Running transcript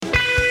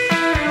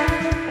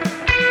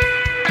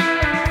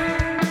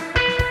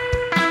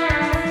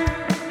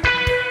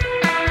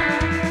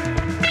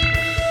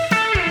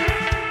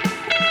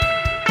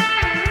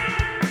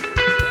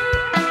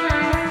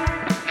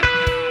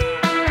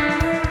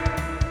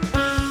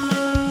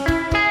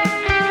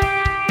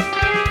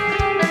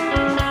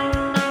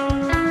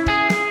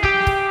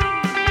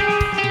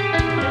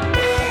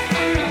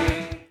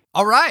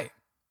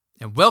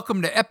and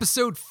welcome to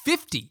episode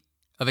 50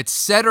 of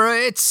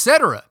Etc.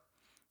 Etc.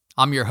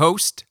 I'm your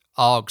host,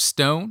 Og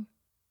Stone.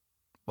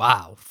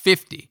 Wow,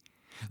 50.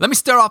 Let me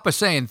start off by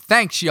saying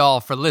thanks, y'all,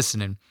 for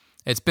listening.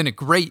 It's been a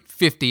great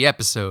 50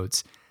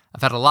 episodes.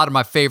 I've had a lot of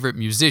my favorite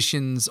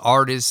musicians,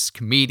 artists,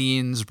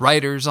 comedians,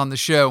 writers on the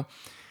show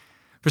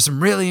for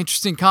some really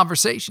interesting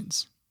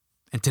conversations.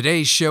 And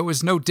today's show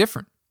is no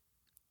different.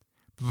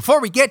 But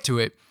before we get to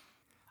it,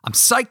 I'm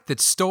psyched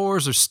that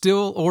stores are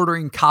still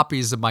ordering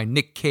copies of my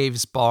Nick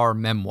Cave's Bar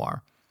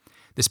memoir.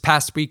 This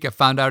past week, I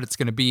found out it's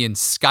going to be in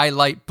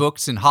Skylight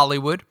Books in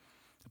Hollywood,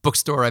 a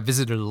bookstore I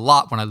visited a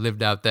lot when I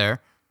lived out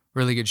there.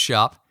 Really good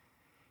shop.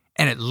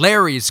 And at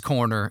Larry's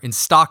Corner in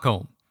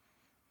Stockholm.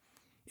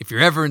 If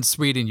you're ever in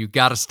Sweden, you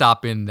got to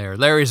stop in there.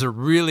 Larry's a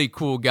really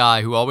cool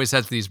guy who always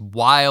has these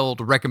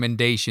wild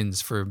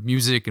recommendations for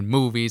music and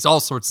movies,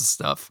 all sorts of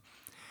stuff.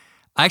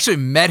 I actually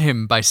met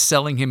him by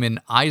selling him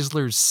an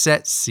Eisler's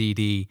Set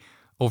CD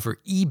over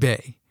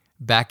eBay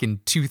back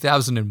in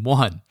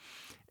 2001.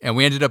 And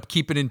we ended up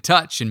keeping in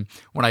touch. And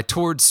when I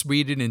toured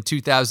Sweden in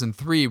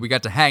 2003, we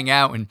got to hang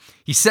out. And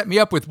he set me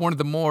up with one of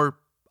the more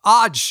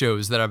odd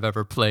shows that I've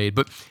ever played.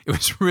 But it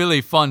was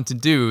really fun to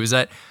do. It was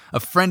at a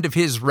friend of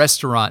his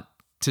restaurant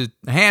to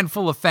a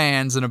handful of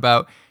fans and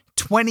about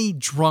 20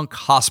 drunk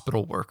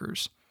hospital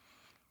workers.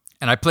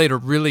 And I played a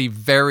really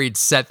varied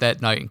set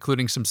that night,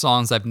 including some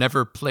songs I've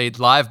never played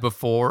live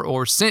before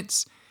or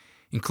since,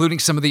 including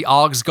some of the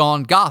Og's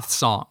Gone Goth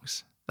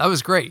songs. That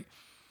was great.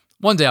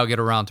 One day I'll get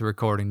around to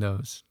recording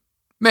those.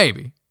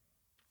 Maybe.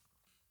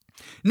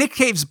 Nick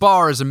Cave's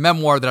Bar is a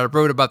memoir that I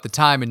wrote about the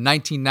time in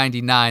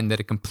 1999 that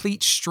a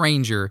complete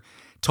stranger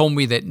told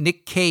me that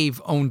Nick Cave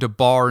owned a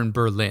bar in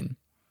Berlin.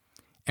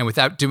 And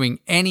without doing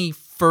any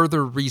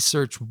further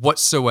research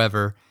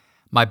whatsoever,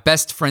 my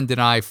best friend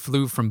and I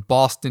flew from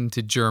Boston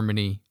to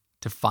Germany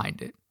to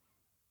find it.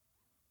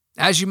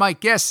 As you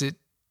might guess, it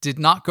did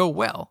not go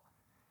well.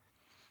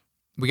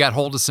 We got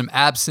hold of some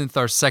absinthe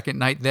our second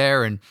night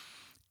there and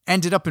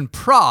ended up in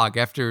Prague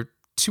after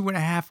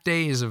 2.5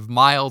 days of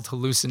mild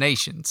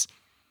hallucinations.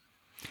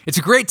 It's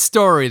a great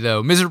story,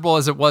 though. Miserable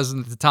as it was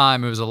at the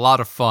time, it was a lot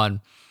of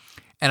fun.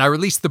 And I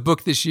released the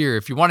book this year.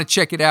 If you want to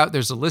check it out,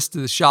 there's a list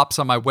of the shops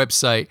on my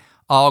website,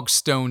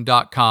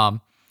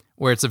 ogstone.com,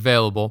 where it's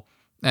available.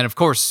 And of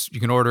course, you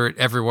can order it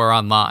everywhere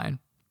online.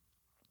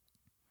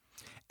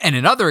 And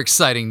in other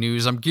exciting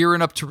news, I'm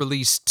gearing up to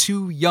release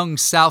 2 Young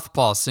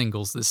Southpaw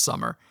singles this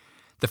summer.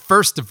 The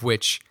first of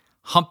which,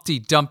 Humpty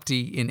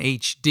Dumpty in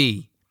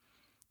HD,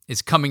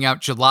 is coming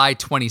out July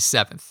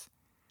 27th.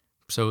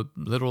 So a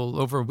little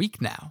over a week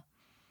now.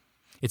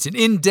 It's an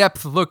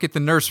in-depth look at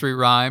the nursery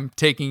rhyme,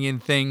 taking in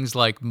things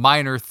like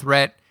Minor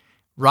Threat,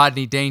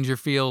 Rodney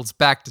Dangerfield's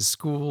Back to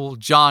School,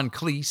 John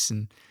Cleese,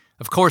 and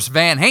of course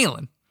Van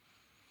Halen.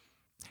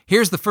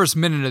 Here's the first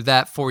minute of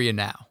that for you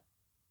now.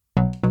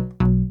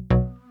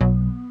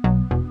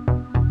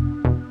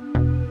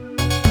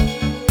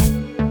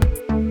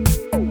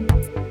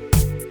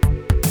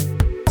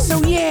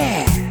 So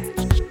yeah,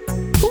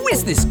 who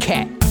is this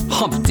cat,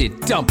 Humpty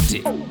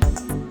Dumpty?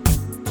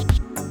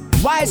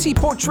 Why is he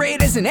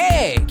portrayed as an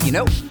egg, you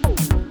know?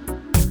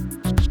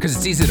 Because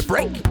it's easy to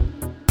break.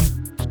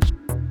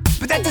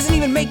 But that doesn't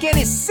even make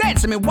any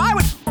sense. I mean, why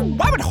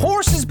would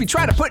horses be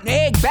trying to put an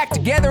egg back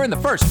together in the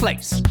first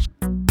place?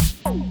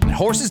 I mean,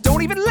 horses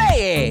don't even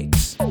lay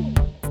eggs.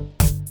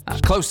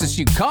 Closest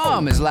you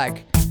come is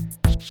like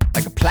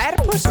a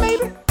platypus,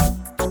 maybe?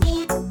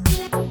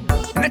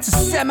 And that's a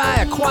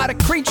semi-aquatic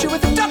creature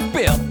with a duck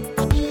bill.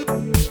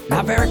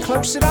 Not very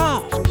close at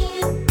all.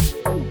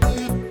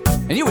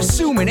 And you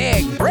assume an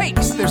egg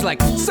breaks. There's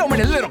like so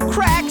many little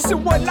cracks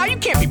and whatnot. You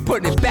can't be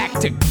putting it back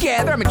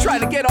together. I mean,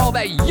 trying to get all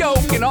that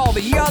yolk and all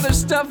the other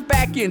stuff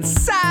back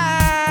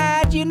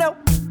inside, you know?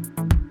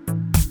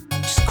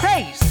 Just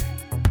crazy.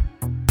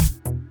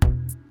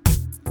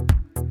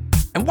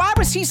 And why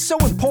was he so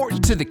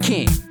important to the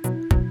king?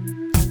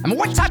 I mean,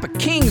 what type of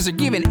kings are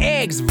giving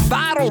eggs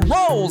vital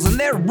roles and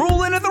they're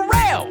ruling of the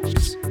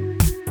realms?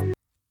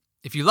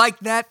 If you like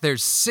that,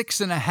 there's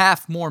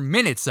 6.5 more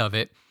minutes of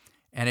it.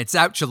 And it's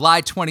out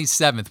July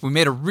 27th. We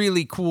made a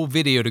really cool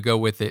video to go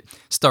with it,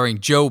 starring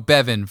Joe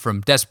Bevan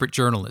from Desperate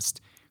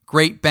Journalist.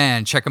 Great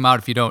band. Check them out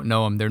if you don't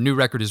know them. Their new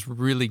record is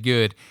really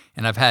good,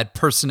 and I've had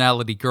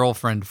Personality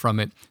Girlfriend from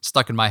it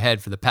stuck in my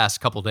head for the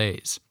past couple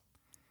days.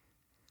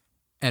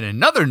 And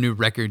another new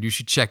record you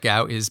should check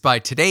out is by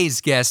today's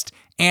guest,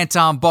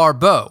 Anton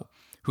Barbeau,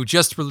 who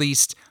just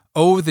released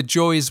Oh, the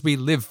Joys We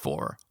Live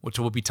For, which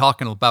we'll be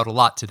talking about a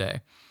lot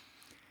today.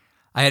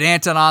 I had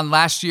Anton on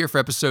last year for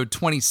episode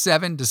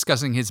 27,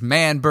 discussing his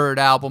Man Bird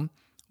album,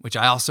 which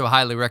I also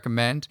highly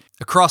recommend.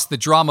 Across the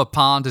Drama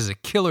Pond is a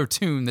killer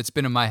tune that's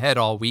been in my head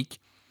all week.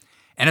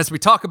 And as we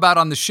talk about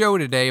on the show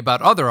today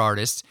about other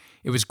artists,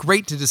 it was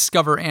great to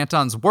discover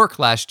Anton's work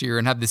last year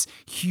and have this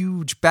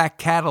huge back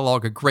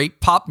catalog of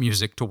great pop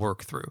music to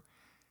work through.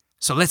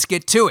 So let's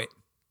get to it.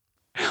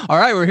 All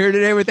right, we're here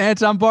today with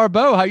Anton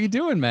Barbeau. How you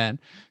doing, man?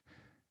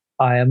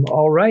 I am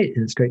all right.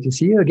 It's great to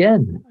see you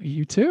again.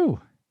 You too.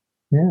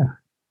 Yeah.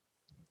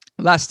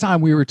 last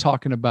time we were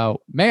talking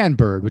about Man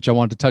Bird, which I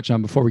wanted to touch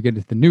on before we get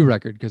into the new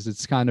record, because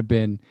it's kind of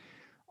been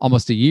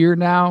almost a year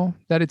now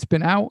that it's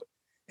been out,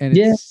 and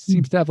it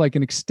seems to have like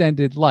an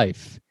extended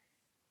life,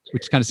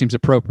 which kind of seems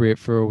appropriate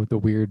for the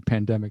weird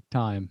pandemic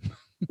time.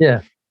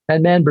 Yeah.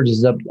 And Man Bird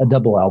is a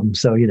double album.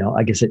 So,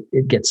 I guess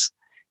it gets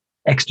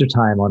extra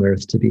time on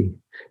Earth to be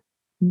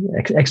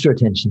extra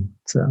attention.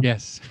 So,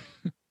 yes.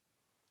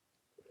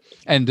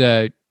 And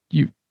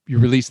you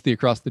released the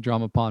Across the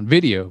Drama Pond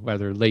video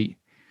rather late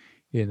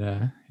in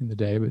the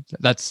day, but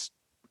that's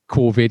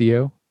cool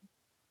video.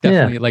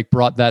 Definitely like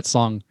brought that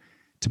song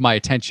to my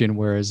attention,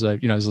 whereas I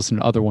was listening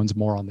to other ones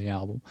more on the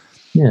album.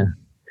 Yeah.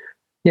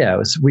 Yeah,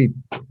 I sort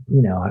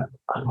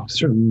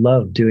of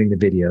love doing the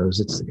videos.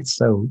 It's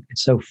so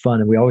fun,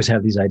 and we always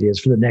have these ideas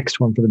for the next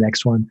one,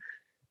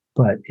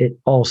 but it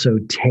also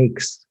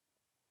takes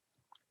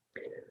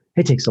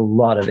a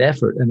lot of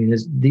effort. I mean,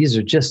 these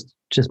are just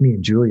me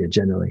and Julia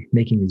generally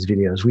making these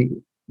videos.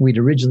 We'd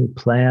originally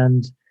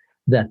planned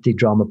that the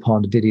Drama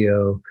Pond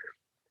video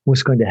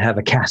was going to have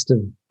a cast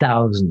of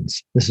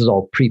thousands. This is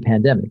all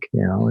pre-pandemic,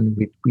 and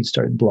we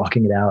started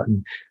blocking it out,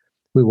 and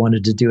we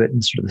wanted to do it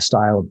in sort of the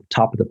style of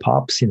Top of the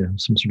Pops, some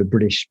sort of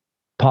British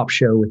pop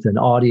show with an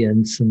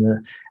audience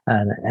and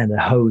a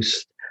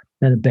host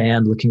and a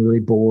band looking really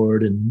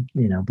bored and,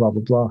 blah,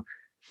 blah, blah.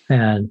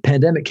 And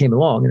pandemic came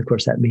along. And of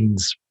course, that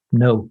means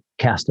no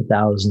cast of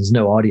thousands,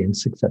 no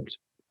audience, except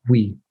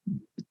we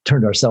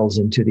turned ourselves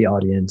into the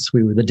audience.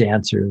 We were the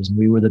dancers and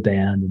we were the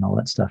band and all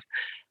that stuff.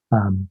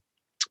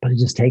 But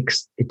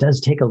it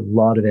does take a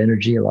lot of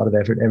energy, a lot of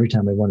effort every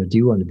time we want to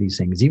do one of these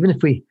things, even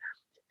if we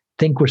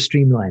think we're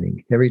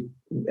streamlining every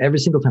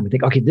single time we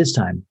think, okay, this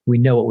time we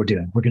know what we're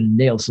doing. We're going to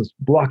nail this, let's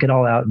block it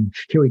all out. And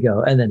here we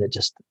go. And then it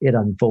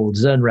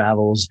unfolds, it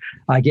unravels.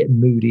 I get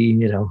moody,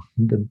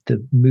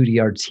 the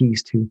moody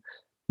artiste who,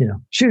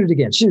 shoot it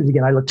again.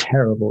 I look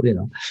terrible,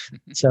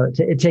 so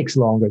it takes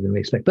longer than we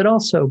expect, but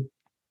also,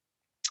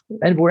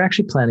 and we're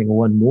actually planning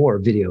one more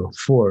video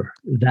for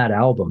that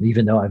album,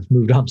 even though I've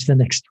moved on to the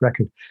next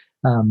record.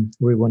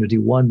 We want to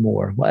do one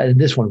more. Well, and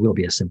this one will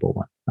be a simple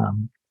one.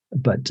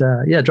 But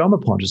Drama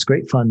Pond is a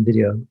great fun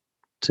video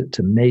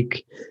to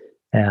make,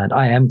 and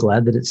I am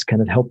glad that it's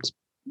kind of helped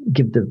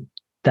give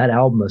that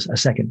album a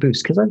second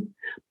boost, because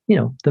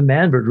the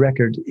Man Bird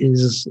record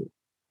is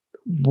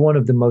one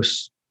of the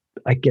most,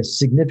 I guess,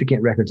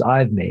 significant records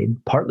I've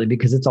made, partly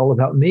because it's all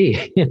about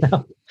me.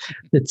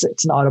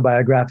 It's an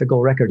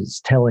autobiographical record. It's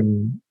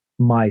telling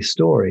my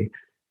story,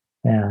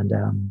 and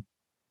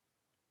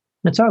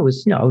that's how I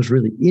was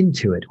really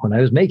into it when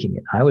I was making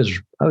it. I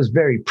was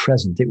very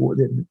present.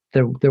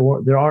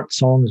 There aren't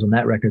songs on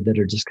that record that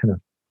are just kind of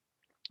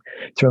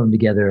thrown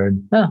together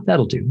and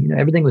that'll do.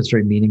 Everything was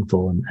very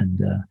meaningful,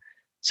 and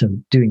so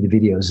doing the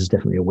videos is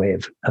definitely a way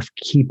of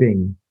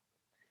keeping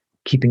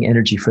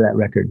energy for that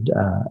record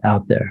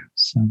out there.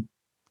 So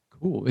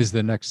cool. Is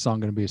the next song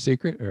going to be a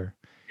secret, or?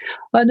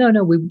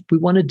 No. We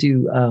want to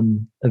do a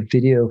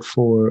video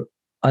for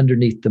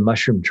Underneath the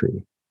Mushroom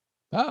Tree.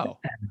 Oh,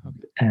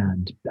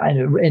 and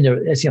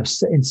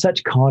in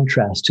such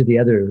contrast to the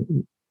other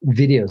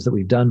videos that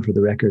we've done for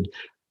the record,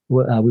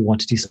 we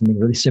want to do something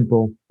really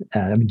simple.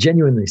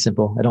 Genuinely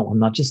simple. I'm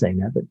not just saying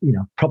that, but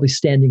probably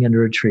standing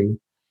under a tree,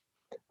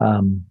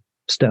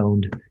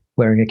 stoned,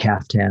 wearing a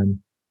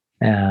caftan,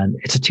 and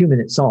it's a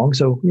 2-minute song.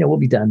 So we'll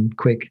be done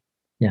quick.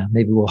 Yeah,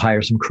 maybe we'll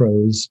hire some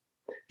crows.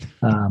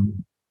 But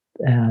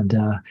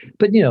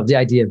the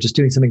idea of just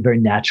doing something very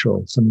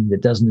natural, something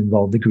that doesn't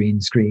involve the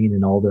green screen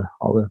and all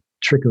the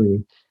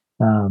trickery.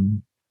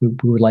 We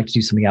would like to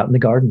do something out in the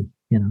garden,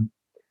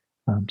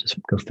 just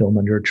go film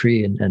under a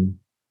tree and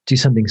do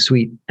something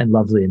sweet and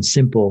lovely and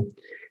simple,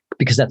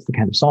 because that's the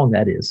kind of song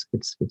that is.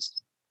 It's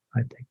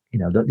I think,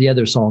 the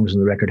other songs on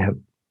the record have,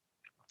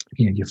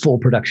 your full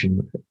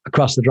production.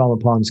 Across the Drama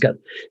Pond, it's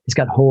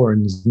got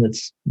horns, and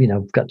it's,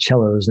 got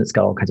cellos, and it's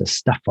got all kinds of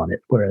stuff on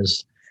it.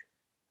 Whereas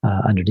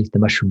Underneath the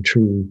Mushroom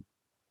Tree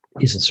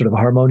is a sort of a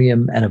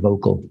harmonium and a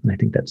vocal. And I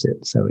think that's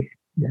it. So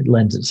it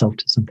lends itself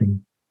to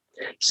something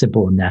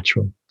simple and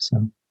natural.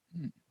 So,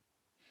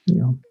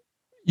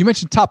 You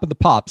mentioned Top of the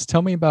Pops.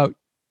 Tell me about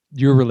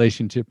your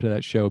relationship to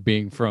that show,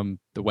 being from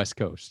the West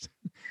Coast.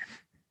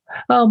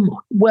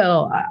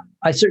 Well,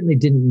 I certainly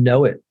didn't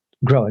know it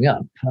growing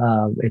up.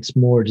 It's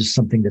more just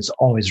something that's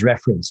always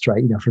referenced,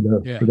 right? For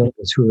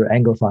those who are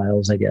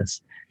Anglophiles, I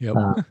guess. Yep.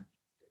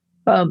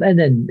 And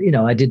then,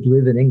 I did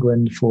live in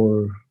England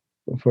for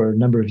a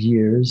number of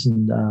years,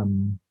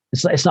 and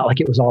it's not like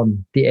it was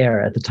on the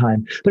air at the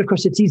time. But of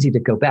course, it's easy to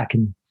go back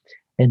and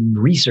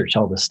research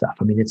all this stuff.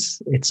 I mean,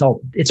 it's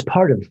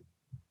part of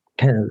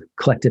kind of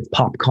collective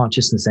pop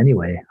consciousness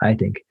anyway, I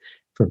think,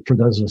 for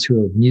those of us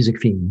who are music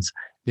fiends.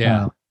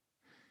 Yeah.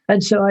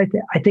 And so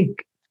I think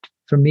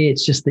for me,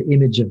 it's just the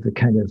image of the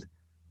kind of,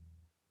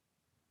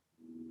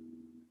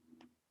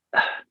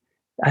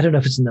 I don't know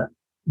if it's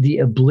the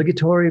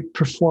obligatory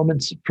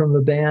performance from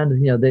a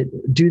band.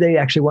 Do they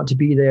actually want to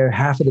be there?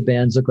 Half of the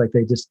bands look like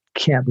they just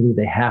can't believe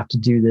they have to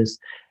do this.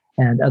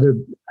 And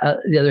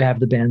the other half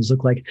of the bands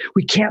look like,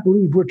 we can't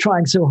believe we're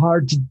trying so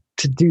hard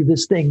to do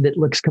this thing that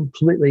looks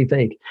completely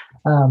fake.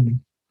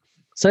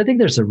 So I think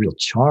there's a real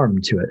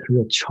charm to it, a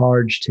real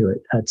charge to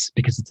it. That's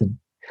because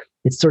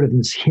it's sort of in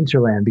this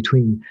hinterland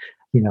between,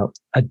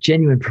 a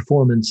genuine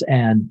performance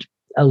and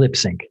a lip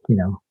sync,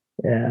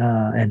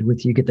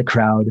 and you get the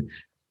crowd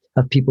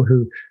of people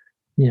who,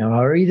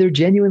 are either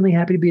genuinely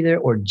happy to be there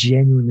or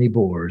genuinely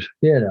bored,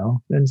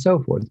 and so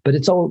forth. But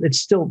it's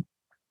still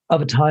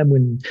of a time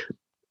when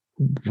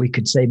we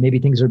could say maybe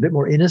things are a bit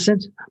more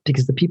innocent,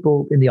 because the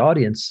people in the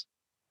audience,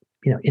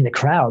 in the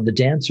crowd, the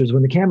dancers,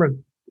 when the camera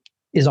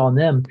is on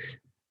them,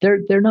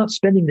 they're not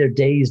spending their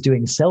days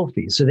doing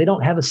selfies. So they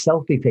don't have a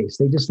selfie face.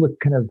 They just look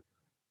kind of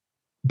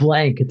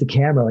blank at the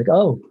camera, like,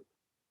 oh,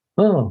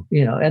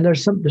 and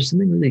there's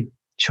something really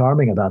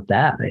charming about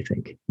that, I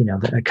think,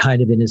 that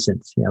kind of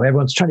innocence.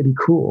 Everyone's trying to be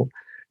cool,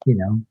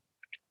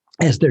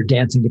 as they're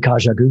dancing to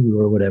Kaja Gugu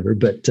or whatever.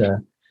 But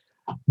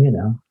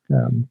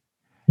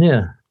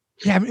yeah.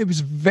 Yeah, I mean, it was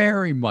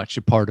very much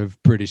a part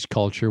of British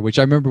culture, which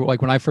I remember,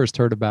 like, when I first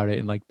heard about it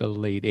in like the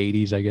late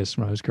 80s, I guess,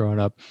 when I was growing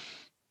up,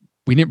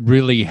 we didn't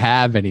really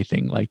have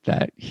anything like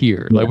that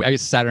here. Yeah. Like, I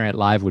guess Saturday Night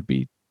Live would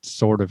be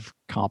sort of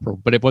comparable,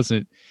 but it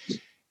wasn't,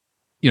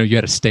 you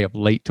had to stay up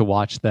late to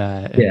watch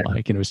that.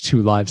 And it was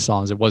 2 live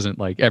songs. It wasn't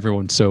like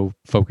everyone's so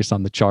focused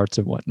on the charts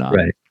and whatnot.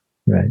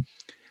 Right.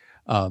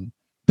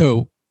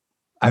 Though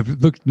I've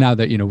looked now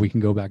that, we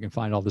can go back and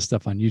find all this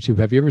stuff on YouTube.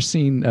 Have you ever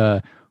seen,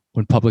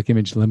 when Public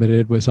Image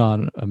Limited was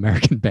on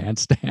American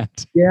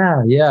Bandstand?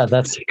 Yeah,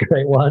 that's a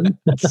great one.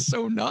 That's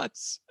so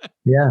nuts.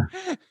 Yeah,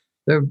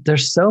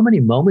 there's so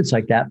many moments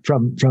like that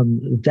from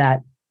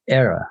that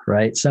era,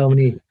 right? So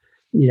many,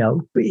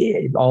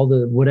 all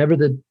the whatever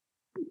the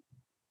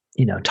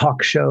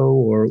talk show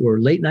or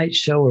late night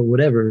show or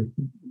whatever,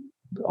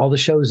 all the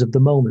shows of the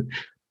moment,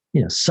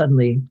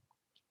 suddenly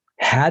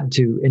had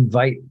to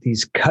invite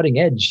these cutting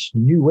edge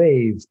new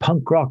wave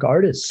punk rock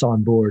artists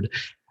on board,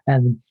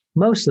 and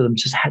most of them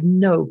just had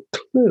no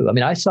clue. I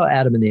mean, I saw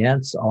Adam and the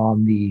Ants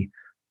on the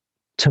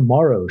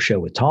Tomorrow Show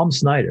with Tom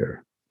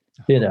Snyder,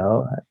 and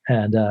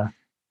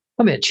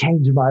it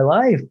changed my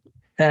life.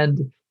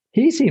 And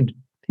he seemed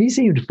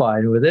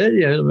fine with it,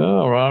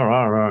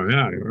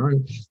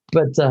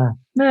 but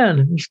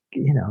man,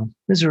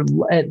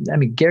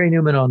 Gary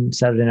Newman on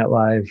Saturday Night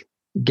Live.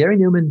 Gary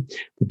Newman,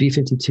 the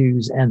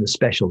B-52s, and the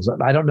Specials.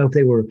 I don't know if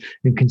they were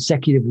in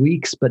consecutive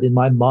weeks, but in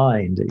my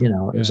mind, it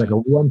was like a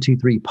 1, 2,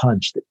 3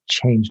 punch that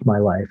changed my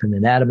life. And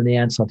then Adam and the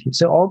Ants.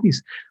 So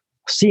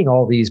seeing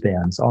all these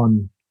bands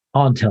on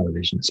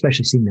television,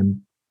 especially seeing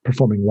them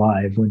performing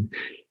live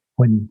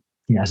when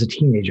as a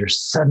teenager,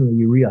 suddenly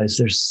you realize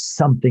there's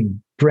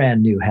something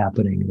brand new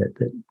happening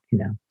that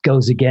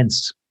goes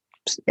against,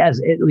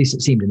 as at least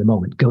it seemed in the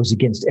moment, goes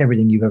against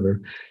everything you've ever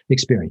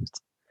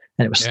experienced.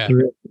 And it was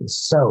it was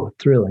so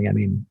thrilling. I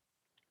mean,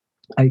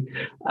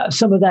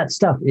 some of that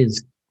stuff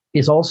is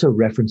also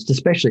referenced,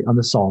 especially on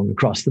the song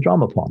Across the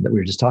Drama Pond that we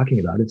were just talking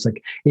about. It's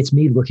like, it's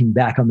me looking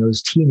back on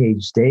those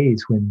teenage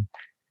days when,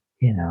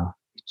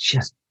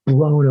 just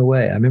blown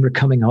away. I remember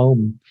coming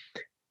home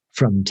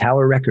from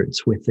Tower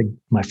Records with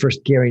my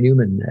first Gary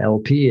Newman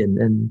LP,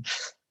 and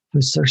I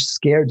was so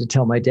scared to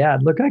tell my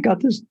dad, look, I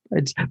got this,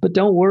 but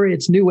don't worry,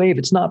 it's new wave,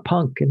 it's not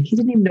punk. And he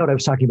didn't even know what I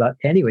was talking about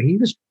anyway.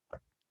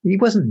 He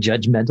wasn't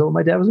judgmental.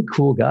 My dad was a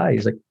cool guy.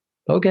 He's like,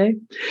 okay,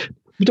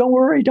 don't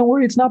worry,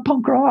 it's not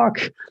punk rock.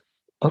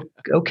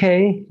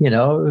 Okay. It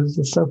was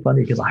just so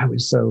funny because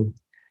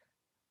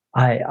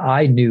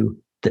I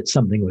knew that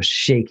something was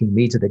shaking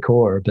me to the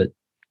core, but,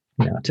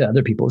 to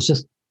other people, it's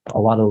just a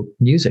lot of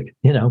music,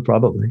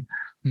 probably.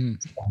 Yeah,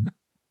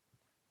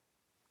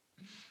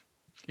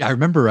 I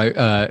remember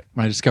when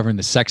I discovered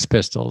the Sex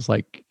Pistols,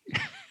 like,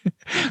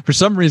 for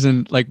some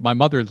reason, like, my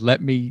mother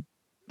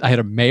I had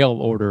a mail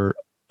order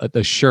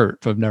the shirt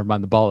from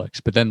Nevermind the Bollocks,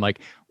 but then,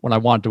 like, when I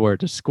wanted to wear it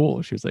to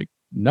school, she was like,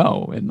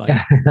 no, and like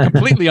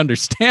completely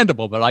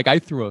understandable, but like I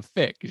threw a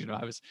fit because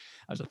I was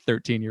a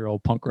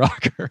 13-year-old punk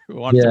rocker who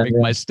wanted to make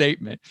my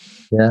statement.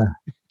 Yeah,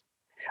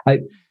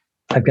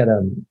 I've got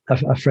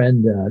a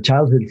friend, a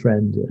childhood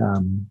friend,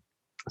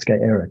 this guy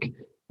Eric,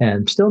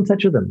 and still in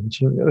touch with him,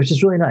 which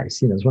is really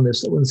nice. It's one of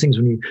those things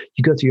when you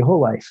go through your whole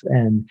life,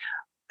 and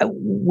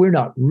we're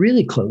not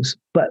really close,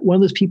 but one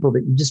of those people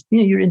that you just,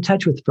 you're in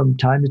touch with from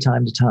time to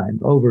time to time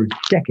over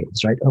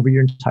decades, right? Over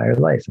your entire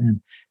life.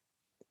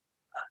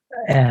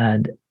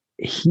 And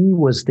he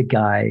was the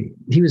guy,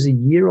 he was a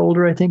year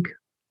older, I think.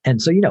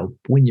 And so,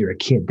 when you're a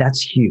kid,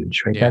 that's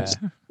huge, right? Yeah.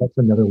 That's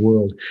another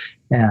world.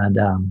 And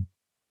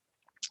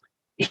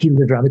he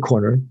lived around the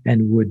corner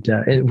and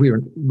we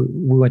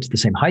went to the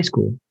same high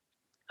school,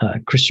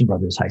 Christian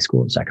Brothers High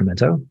School in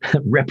Sacramento,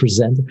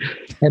 represent.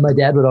 And my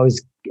dad would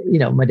always,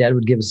 my dad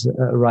would give us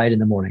a ride in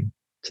the morning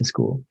to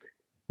school,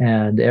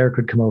 and Eric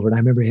would come over, and I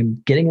remember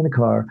him getting in the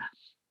car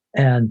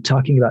and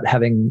talking about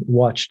having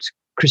watched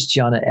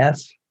Christiane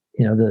F.,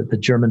 the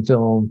German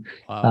film.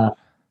 Wow.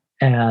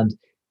 And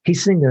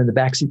he's sitting there in the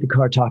backseat of the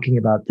car talking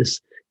about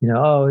this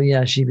Oh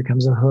yeah, she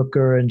becomes a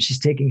hooker and she's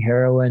taking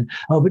heroin.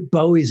 Oh, but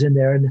Bowie's in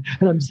there. And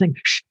I'm just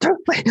thinking,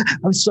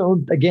 I'm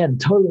so, again,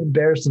 totally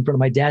embarrassed in front of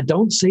my dad.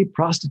 Don't say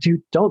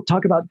prostitute. Don't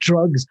talk about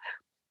drugs.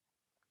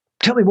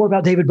 Tell me more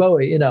about David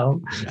Bowie,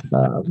 so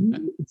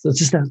it's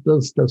just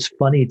those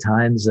funny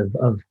times of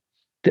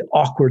the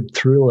awkward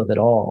thrill of it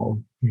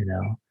all,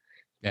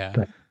 Yeah.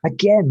 But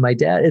again, my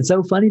dad, it's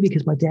so funny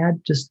because my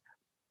dad just,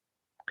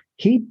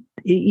 he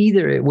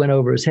either it went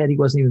over his head, he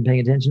wasn't even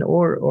paying attention,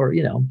 or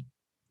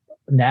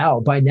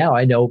by now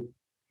I know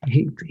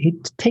he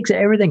takes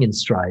everything in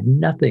stride.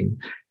 Nothing,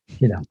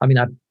 I mean,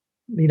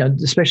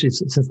 especially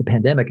since the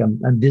pandemic,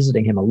 I'm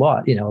visiting him a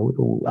lot.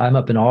 I'm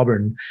up in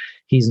Auburn,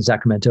 he's in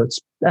Sacramento. It's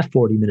a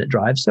 40-minute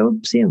drive, so I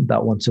see him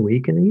about once a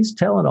week, and he's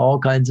telling all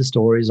kinds of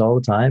stories all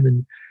the time.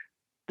 And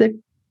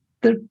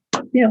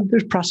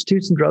there's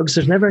prostitutes and drugs.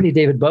 There's never any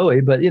David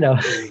Bowie, but you know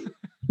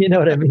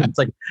what I mean. It's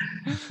like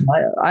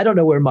I don't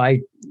know where my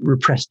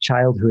repressed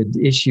childhood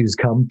issues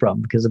come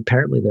from, because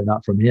apparently they're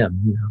not from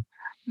him.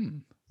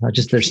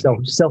 Just they're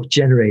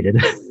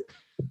self-generated.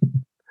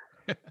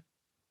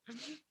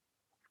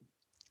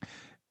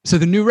 So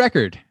the new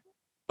record,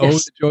 Yes. Oh,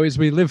 the Joys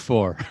We Live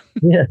For.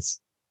 Yes.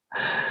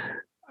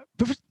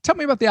 But tell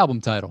me about the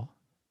album title.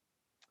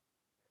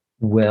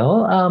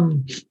 Well,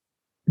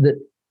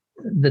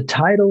 the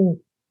title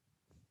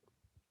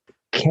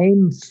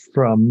came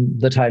from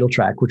the title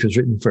track, which was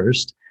written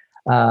first.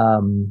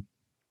 And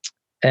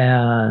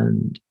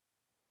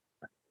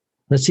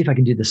let's see if I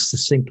can do this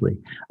succinctly.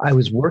 I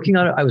was working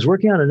on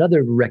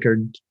another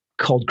record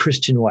called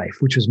Christian Wife,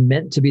 which was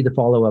meant to be the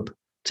follow-up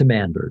to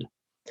Manbird.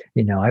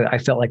 I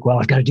felt like, well,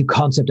 I've got to do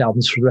concept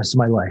albums for the rest of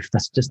my life.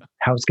 That's just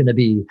how it's going to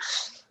be.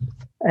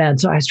 And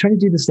so I was trying to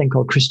do this thing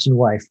called Christian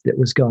Wife that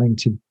was going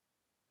to,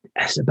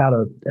 it's about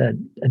a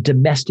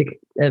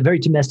very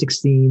domestic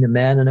scene, a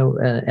man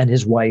and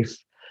his wife,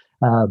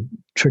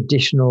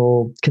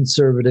 traditional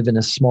conservative in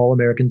a small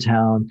American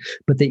town,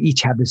 but they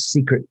each have this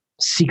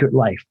secret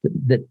life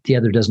that the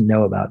other doesn't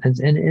know about.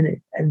 And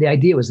the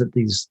idea was that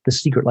the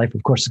secret life,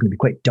 of course, is going to be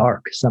quite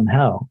dark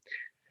somehow.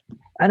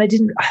 And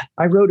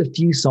I wrote a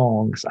few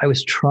songs. I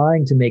was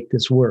trying to make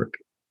this work,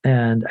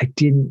 and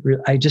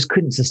I just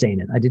couldn't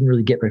sustain it. I didn't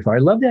really get very far. I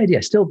love the idea.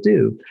 I still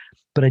do,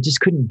 but I just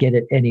couldn't get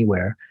it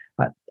anywhere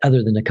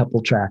other than a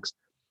couple tracks.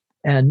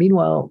 And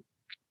meanwhile,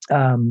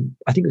 I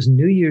think it was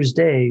New Year's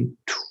Day,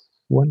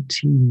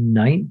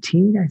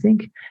 2019, I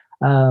think.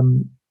 I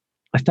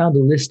found a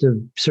list of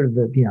sort of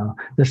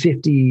the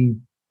 50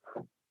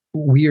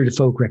 weird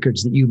folk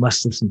records that you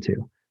must listen to.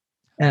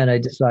 And I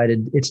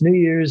decided it's New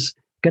Year's,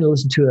 going to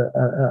listen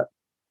to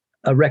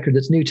a record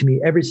that's new to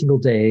me every single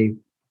day,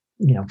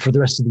 for the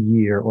rest of the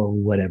year or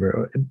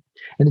whatever.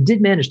 And I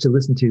did manage to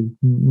listen to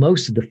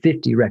most of the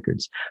 50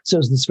 records. So it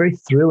was this very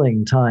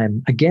thrilling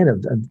time, again,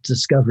 of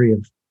discovery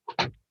of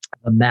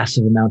a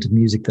massive amount of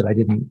music that I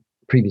didn't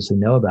previously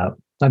know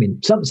about. I mean,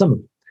 some of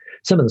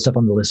the stuff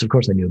on the list, of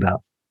course, I knew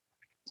about,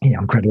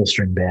 Incredible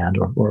String Band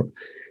or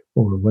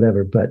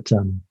whatever. But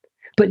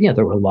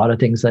there were a lot of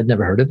things I'd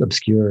never heard of,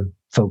 obscure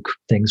folk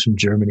things from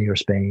Germany or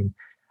Spain.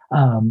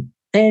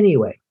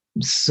 Anyway,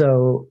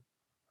 so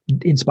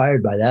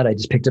inspired by that, I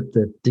just picked up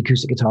the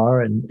acoustic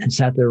guitar and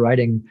sat there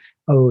writing,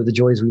 Oh, the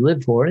Joys We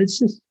Live For. And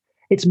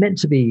it's meant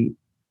to be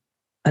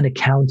an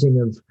accounting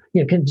of,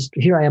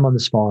 here I am on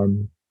this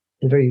farm,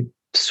 a very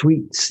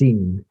sweet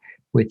scene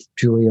with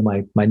Julia,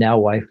 my now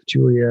wife,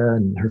 Julia,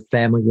 and her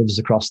family lives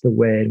across the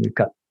way. And we've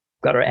got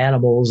our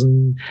animals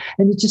and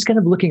it's just kind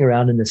of looking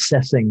around and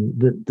assessing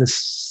the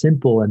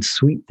simple and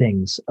sweet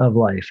things of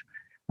life.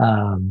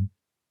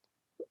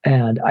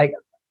 And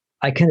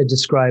I kind of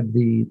describe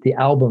the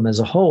album as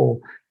a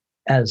whole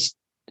as,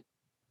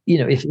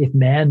 if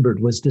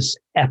Manbird was this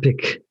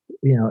epic,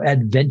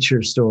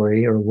 adventure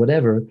story or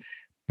whatever,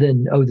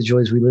 then Oh, the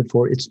Joys We Live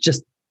For, it's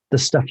just the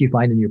stuff you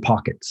find in your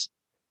pockets.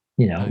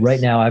 Nice. Right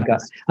now I've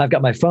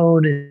got my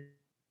phone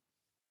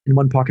in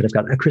one pocket. I've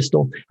got a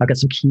crystal. I've got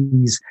some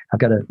keys. I've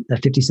got a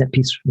 50-cent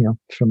piece,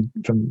 from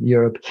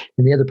Europe.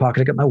 In the other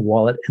pocket, I've got my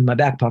wallet. In my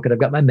back pocket, I've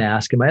got my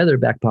mask. In my other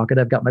back pocket,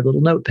 I've got my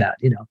little notepad,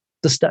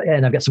 the stuff,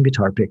 and I've got some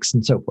guitar picks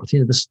and so forth.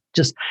 And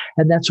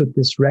that's what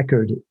this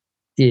record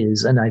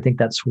is. And I think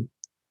that's what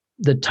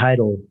the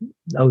title,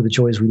 Oh, the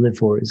Joys We Live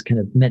For, is kind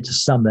of meant to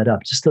sum that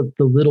up. Just the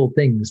little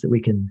things that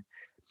we can,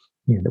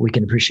 that we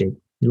can appreciate.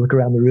 You look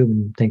around the room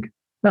and think,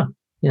 oh,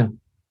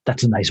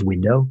 that's a nice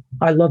window.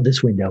 I love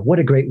this window. What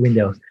a great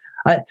window.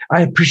 I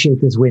appreciate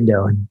this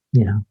window. And,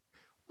 Well,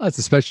 that's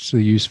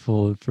especially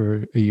useful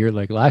for a year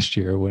like last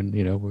year when,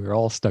 we were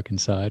all stuck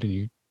inside and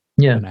you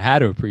kind of had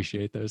to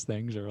appreciate those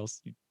things or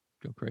else you'd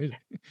go crazy.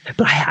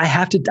 But I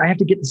have to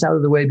get this out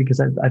of the way because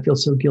I feel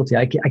so guilty.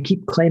 I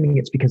keep claiming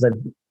it's because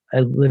I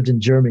lived in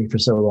Germany for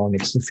so long.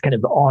 It's this kind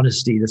of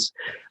honesty.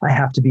 I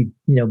have to be,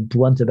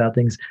 blunt about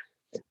things.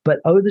 But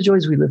Oh, the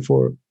Joys We Live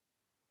For,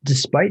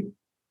 despite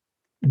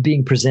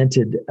being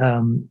presented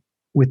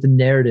with the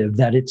narrative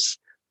that it's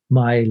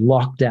my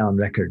lockdown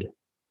record.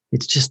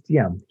 It's just,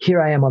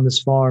 here I am on this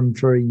farm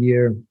for a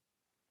year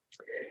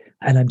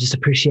and I'm just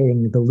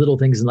appreciating the little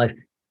things in life.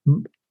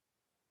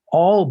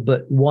 all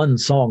but one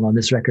song on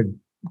this record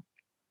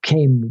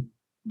came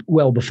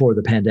well before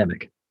the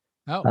pandemic.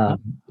 Oh,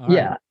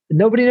 yeah.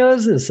 Nobody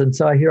knows this, and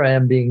so here I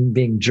am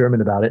being German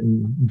about it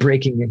and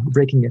breaking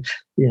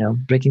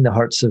the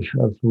hearts of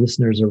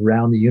listeners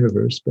around the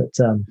universe. But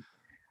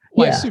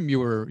well, I assume you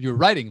were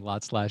writing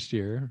lots last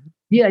year.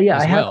 Yeah.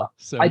 I have. Well.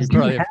 So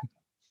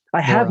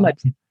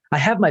I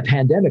have my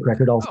pandemic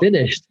record all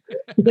finished.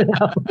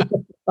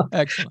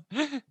 Excellent.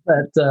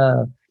 But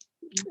but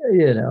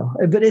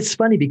it's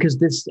funny because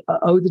this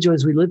 "Oh, the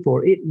Joys We Live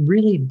For," it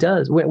really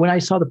does. When I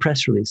saw the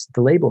press release,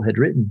 the label had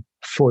written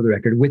for the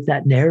record with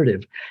that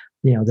narrative.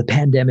 The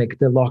pandemic,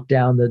 the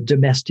lockdown,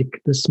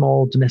 the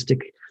small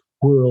domestic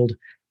world.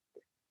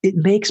 It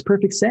makes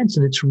perfect sense,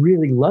 and it's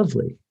really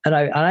lovely. And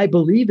I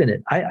believe in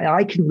it.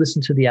 I can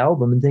listen to the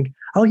album and think,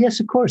 oh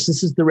yes, of course,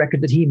 this is the record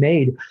that he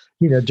made,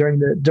 during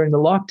the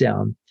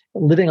lockdown,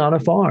 living on a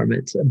farm.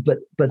 But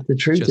the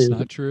truth is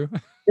not true.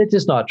 It's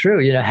just not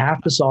true.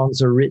 Half the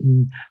songs are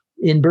written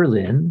in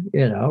Berlin,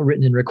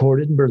 written and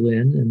recorded in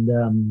Berlin, and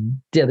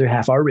the other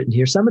half are written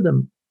here. Some of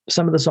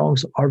the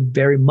songs are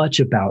very much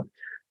about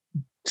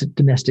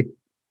domestic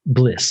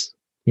bliss.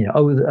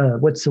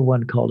 What's the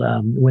one called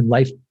When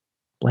Life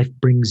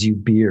Brings You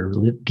Beer,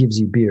 Gives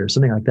You Beer,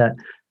 something like that.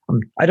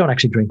 I don't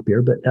actually drink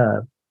beer, but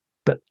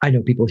I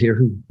know people here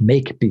who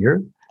make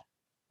beer,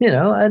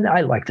 and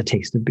I like the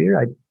taste of beer.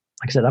 Like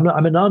I said,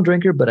 I'm a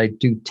non-drinker, but I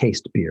do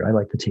taste beer. I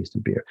like the taste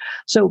of beer.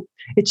 So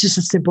it's just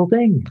a simple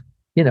thing,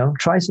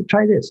 try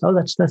this. Oh,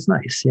 that's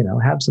nice.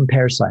 Have some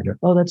pear cider.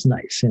 Oh, that's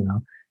nice.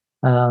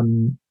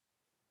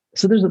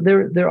 So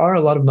there are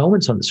a lot of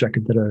moments on this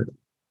record that are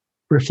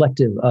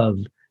reflective of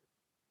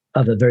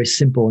a very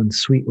simple and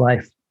sweet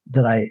life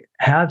that I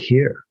have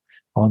here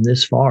on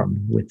this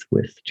farm with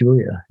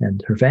Julia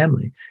and her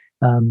family.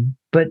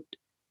 But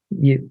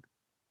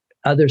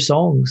other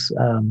songs,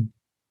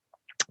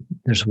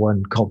 there's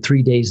one called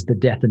 3 Days, The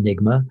Death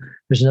Enigma.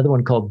 There's another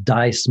one called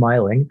Die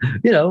Smiling.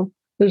 I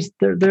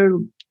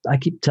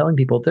keep telling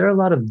people there are a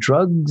lot of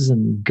drugs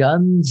and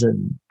guns,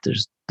 and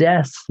there's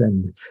death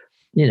and,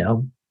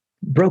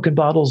 broken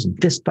bottles and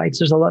fist fights.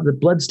 There's a lot of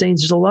blood stains.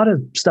 There's a lot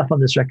of stuff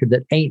on this record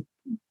that ain't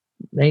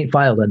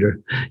filed under,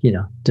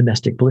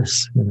 domestic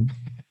bliss.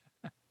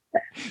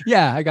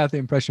 Yeah, I got the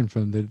impression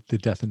from the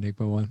Death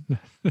Enigma one.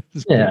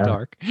 It's pretty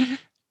dark.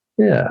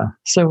 Yeah.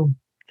 So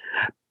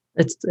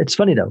it's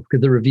funny though,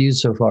 because the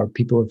reviews so far,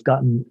 people have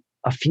gotten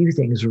a few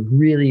things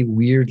really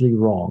weirdly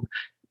wrong.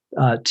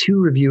 2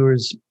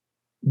 reviewers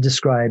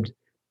described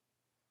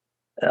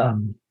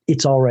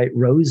It's All Right,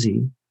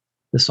 Rosie,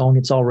 the song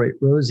It's All Right,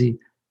 Rosie,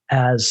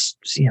 as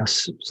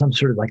some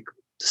sort of like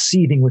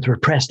seething with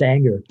repressed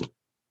anger.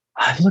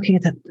 I'm looking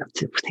at that,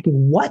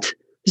 thinking, what?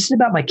 This is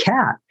about my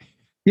cat.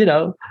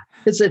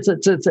 It's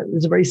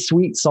a very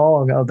sweet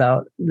song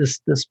about this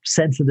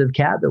sensitive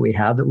cat that we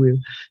have that we're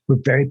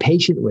very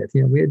patient with.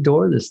 We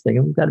adore this thing,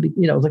 and we've got to be.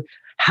 It's like,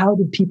 how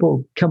did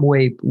people come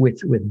away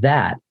with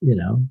that?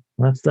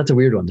 That's a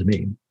weird one to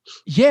me.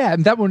 Yeah,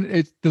 and that one,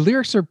 the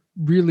lyrics are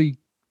really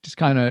just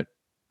kind of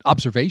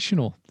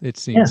observational, it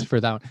seems, for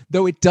that one.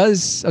 Though it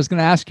does, I was going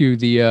to ask you,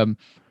 the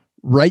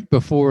right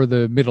before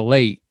the middle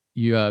 8,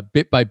 you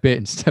bit by bit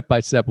and step by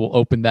step will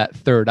open that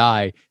third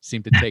eye,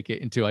 seem to take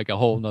it into like a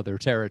whole nother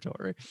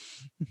territory.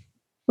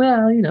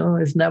 Well,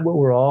 isn't that what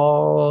we're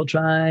all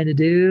trying to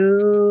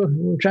do?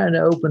 We're trying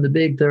to open the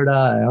big third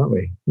eye, aren't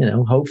we?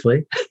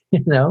 Hopefully,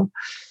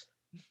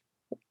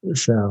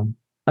 So,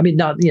 I mean,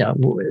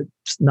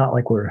 it's not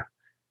like we're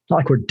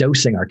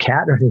dosing our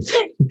cat or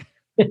anything.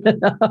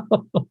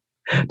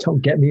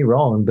 Don't get me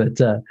wrong, but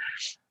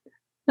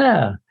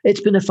yeah,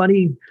 it's been a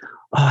funny,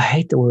 I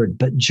hate the word,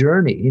 but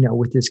journey,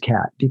 with this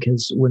cat,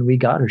 because when we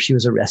got her, she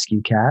was a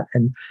rescue cat,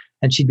 and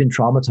she'd been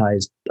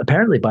traumatized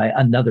apparently by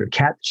another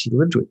cat that she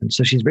lived with. And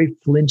so she's very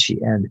flinchy.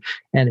 And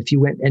if you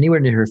went anywhere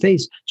near her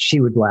face, she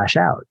would lash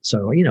out.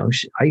 So,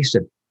 I used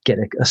to get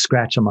a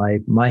scratch on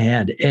my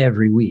hand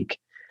every week.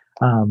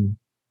 And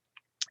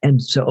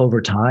so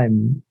over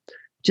time,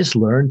 just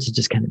learn to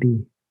just kind of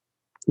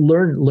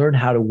learn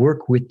how to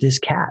work with this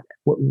cat.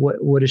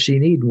 What does she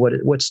need?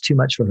 What's too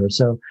much for her?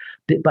 So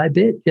bit by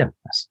bit, yeah,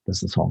 as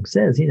the song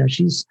says,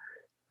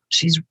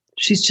 she's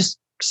just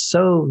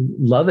so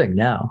loving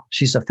now.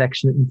 She's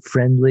affectionate and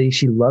friendly.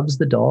 She loves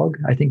the dog.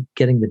 I think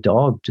getting the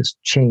dog just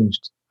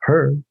changed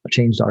our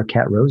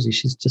cat Rosie.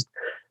 She's just,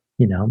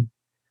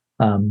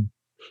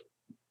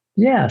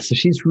 yeah. So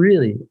she's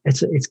really,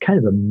 it's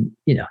kind of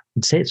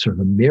I'd say it's sort of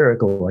a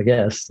miracle, I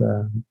guess.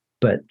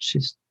 But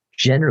she's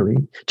generally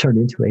turned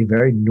into a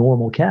very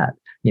normal cat.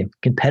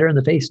 Can pet her in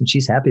the face and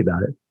she's happy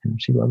about it.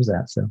 And she loves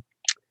that. So,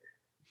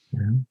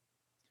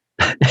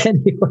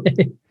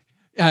 anyway.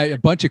 A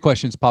bunch of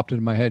questions popped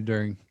into my head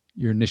during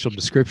your initial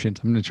descriptions.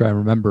 I'm going to try and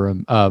remember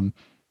them.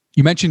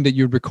 You mentioned that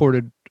you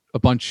recorded a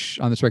bunch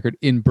on this record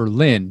in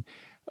Berlin.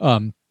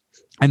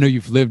 I know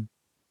you've lived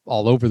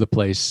all over the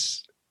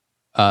place.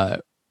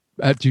 Do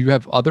you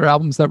have other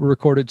albums that were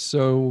recorded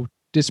so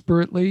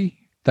disparately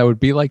that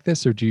would be like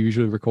this, or do you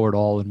usually record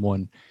all in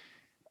one?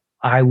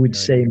 I would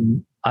say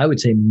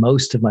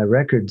most of my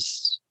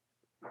records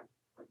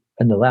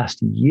in the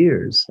last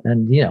years.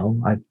 And,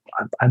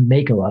 I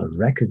make a lot of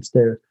records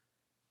there.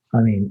 I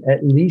mean,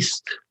 at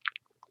least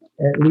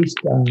in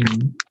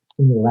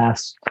the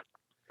last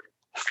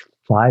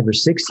 5 or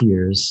 6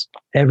 years,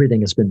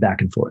 everything has been back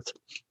and forth.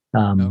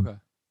 Okay.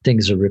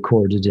 Things are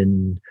recorded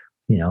in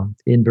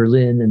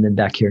Berlin and then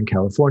back here in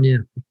California,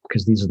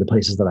 because these are the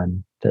places that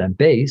I'm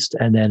based.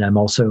 And then I'm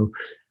also,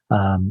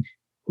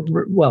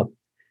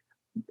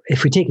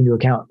 if we take into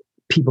account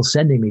people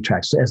sending me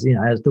tracks, as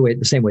the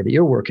same way that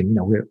you're working,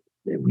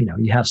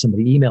 you have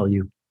somebody email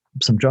you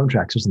some drum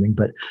tracks or something,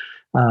 but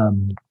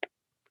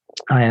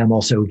I am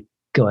also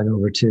going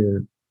over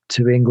to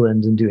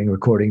England and doing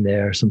recording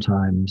there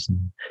sometimes. And,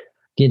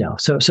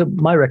 so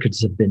my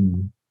records have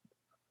been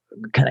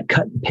kind of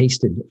cut and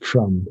pasted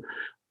from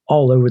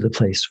all over the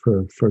place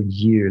for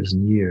years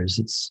and years.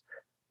 It's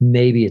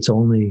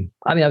only,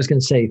 I was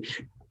going to say,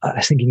 I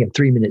was thinking of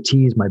 3 Minute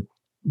Teas, my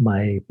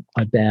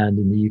band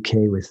in the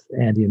UK with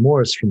Andy and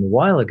Morris from a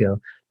while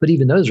ago. But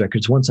even those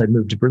records, once I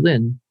moved to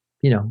Berlin,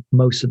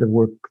 most of the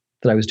work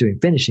that I was doing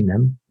finishing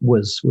them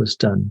was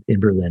done in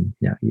Berlin.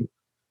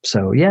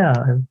 So yeah,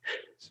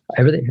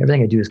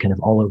 everything I do is kind of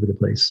all over the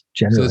place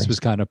generally. So this was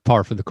kind of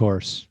par for the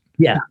course.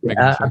 Yeah,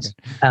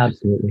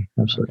 absolutely.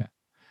 Okay.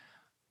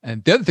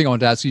 And the other thing I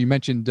wanted to ask you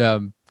mentioned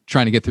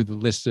trying to get through the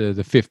list of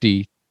the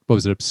 50, what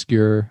was it,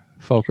 obscure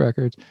folk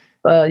records?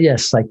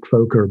 Yes, like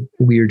folk or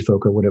weird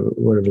folk or whatever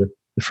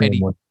the frame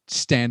was.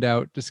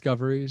 Standout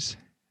discoveries?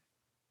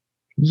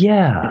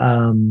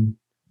 Yeah,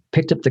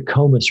 picked up the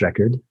Comus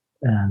record,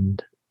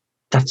 and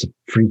that's a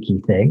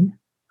freaky thing.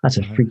 That's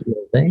a freaky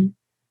little thing.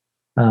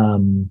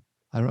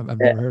 I've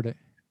never heard it.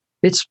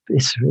 It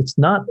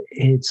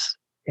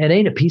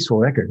ain't a peaceful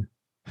record.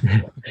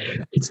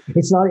 It's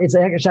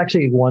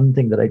actually one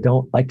thing that I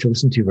don't like to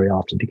listen to very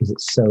often because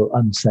it's so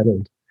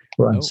unsettled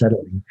or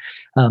unsettling.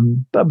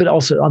 But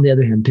also on the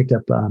other hand, picked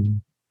up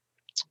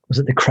was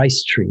it the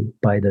Christ Tree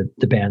by the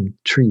band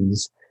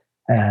Trees,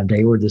 and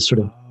they were this sort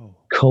of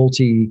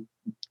culty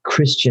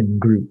Christian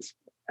group.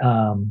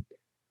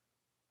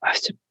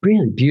 It's a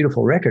really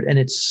beautiful record, and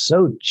it's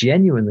so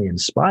genuinely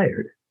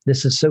inspired.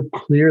 This is so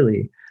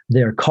clearly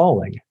their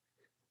calling,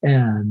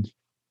 and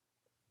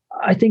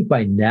I think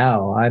by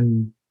now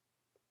I'm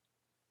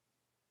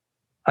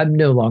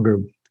no longer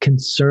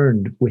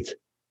concerned with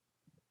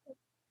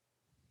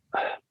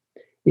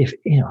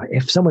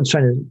if someone's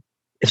trying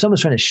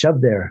to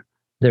shove their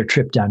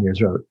trip down your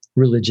throat,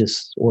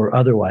 religious or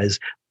otherwise.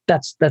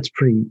 That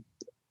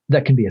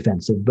can be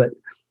offensive. But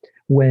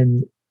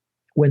when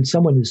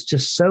someone is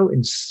just so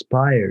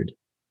inspired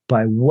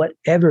by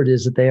whatever it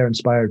is that they are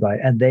inspired by,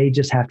 and they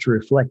just have to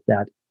reflect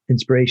that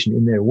inspiration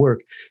in their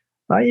work,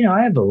 I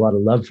have a lot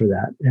of love for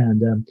that.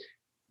 And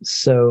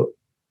so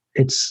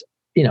it's,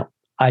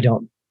 I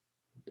don't,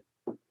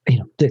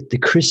 the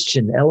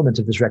Christian element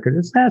of this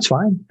record, that's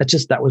fine.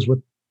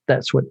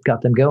 That's what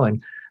got them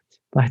going.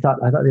 But I thought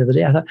the other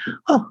day,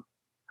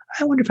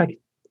 I wonder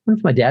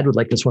if my dad would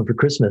like this one for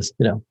Christmas,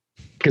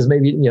 because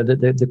maybe,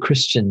 the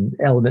Christian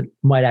element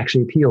might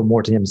actually appeal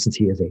more to him since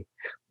he is a,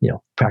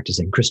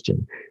 practicing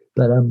Christian.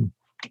 But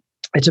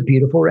it's a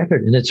beautiful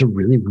record, and it's a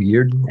really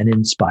weird and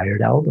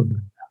inspired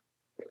album.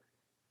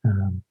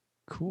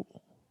 Cool.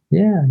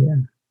 Yeah.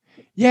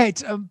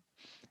 It's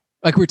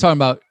like we were talking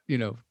about,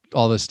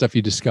 all the stuff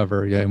you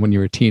discover when you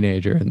were a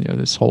teenager, and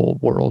this whole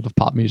world of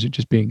pop music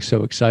just being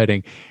so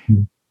exciting.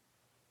 Mm-hmm.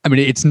 I mean,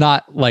 it's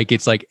not like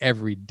it's like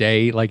every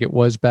day like it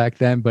was back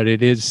then, but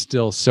it is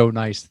still so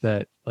nice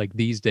that like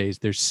these days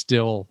there's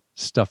still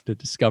stuff to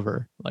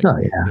discover, like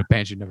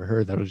bands you never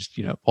heard that was just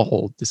a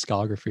whole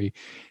discography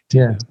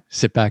to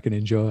sit back and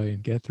enjoy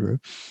and get through.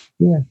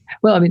 Yeah.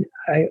 Well, I mean,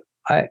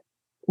 I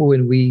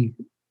when we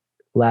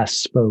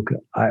last spoke,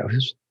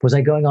 was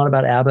I going on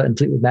about ABBA and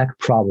Fleetwood Mac?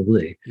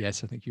 Probably.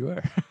 Yes, I think you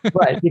were.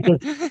 Right, because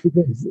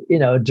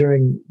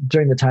during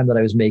the time that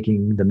I was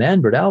making the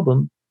Manbird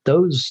album,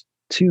 those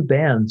two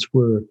bands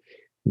were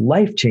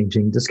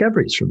life-changing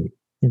discoveries for me.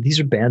 And these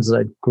are bands that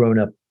I'd grown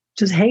up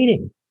just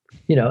hating,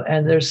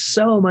 and there's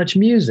so much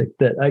music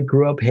that I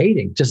grew up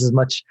hating just as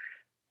much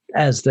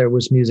as there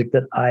was music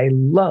that I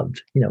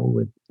loved,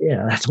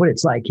 that's what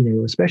it's like,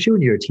 especially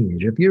when you're a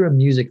teenager. If you're a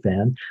music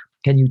fan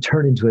and you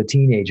turn into a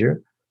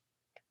teenager,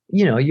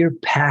 your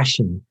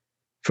passion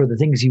for the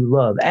things you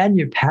love and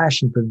your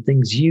passion for the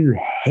things you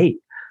hate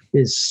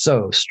is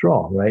so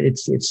strong, right?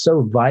 It's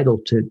so vital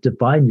to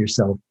define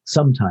yourself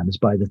sometimes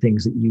by the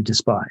things that you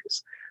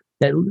despise.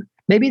 That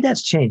maybe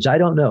that's changed. I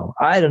don't know.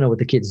 I don't know what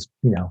the kids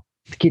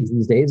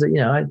these days,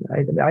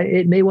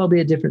 it may well be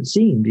a different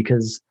scene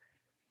because,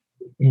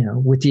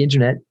 with the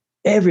internet,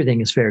 everything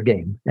is fair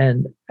game,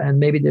 and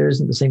maybe there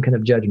isn't the same kind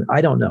of judgment.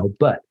 I don't know.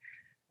 But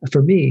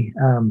for me,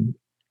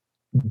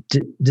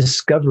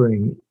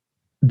 discovering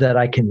that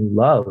I can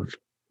love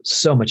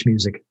so much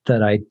music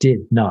that I did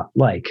not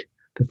like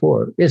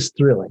before is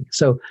thrilling.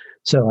 So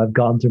I've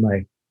gone through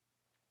my,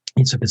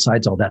 so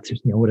besides all that,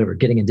 whatever,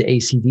 getting into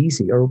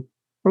AC/DC or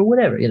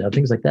whatever,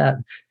 things like that.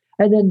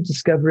 And then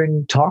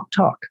discovering Talk,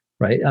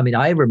 right? I mean,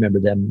 I remember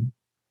them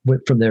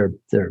from their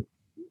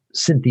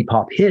synthy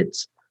pop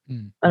hits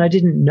And I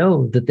didn't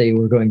know that they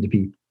were going to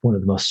be one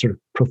of the most sort of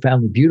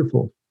profoundly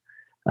beautiful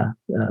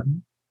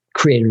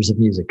creators of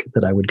music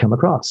that I would come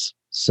across.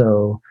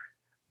 So,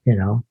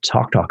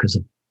 Talk Talk is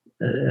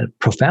a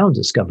profound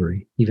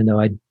discovery, even though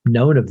I'd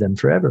known of them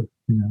forever.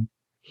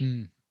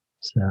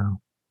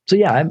 So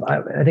yeah,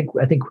 I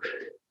think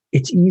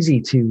it's easy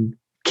to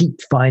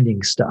keep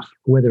finding stuff,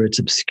 whether it's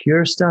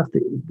obscure stuff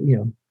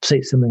that,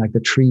 say something like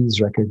the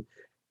Trees record,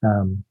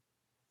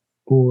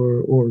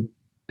 or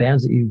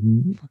bands that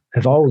you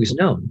have always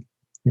known.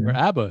 Or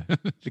ABBA.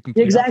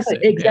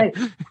 Exactly. Yeah.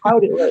 How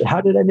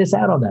did I miss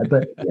out on that?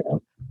 But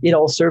it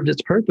all served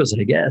its purpose,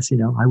 I guess.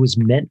 I was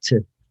meant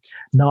to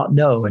not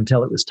know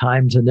until it was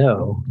time to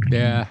know.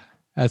 Yeah,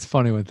 that's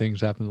funny when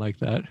things happen like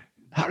that.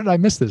 How did I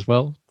miss this?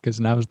 Well, because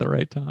now is the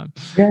right time.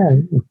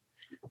 Yeah.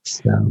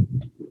 So,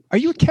 are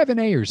you a Kevin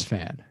Ayers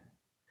fan?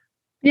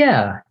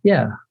 Yeah.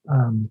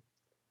 I'm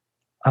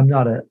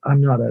not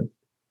a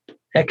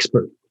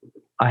expert.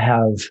 I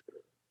have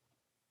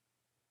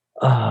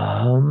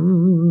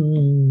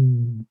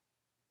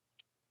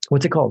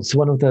what's it called? It's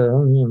one with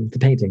the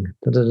painting.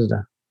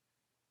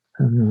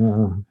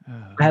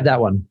 I have that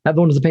one. I have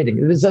the one with the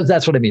painting.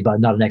 That's what I mean by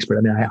not an expert.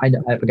 I mean,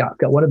 I've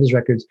got one of his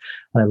records,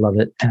 and I love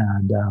it.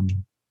 And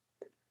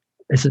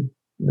it's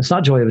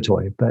not Joy of a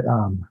Toy, but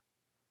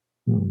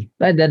and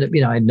then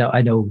I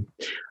know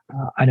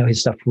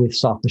his stuff with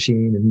Soft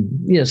Machine,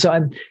 and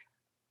so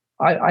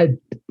I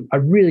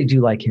really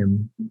do like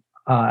him.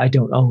 I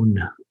don't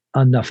own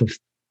enough of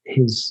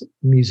his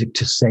music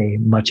to say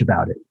much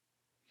about it.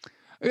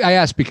 I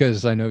ask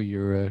because I know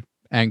you're a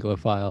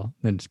Anglophile,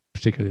 and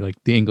particularly like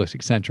the English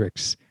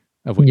eccentrics,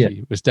 of which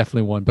he was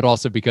definitely one, but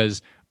also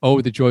because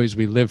the Joys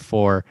We Live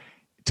For,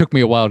 it took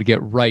me a while to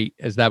get right,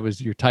 as that was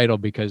your title,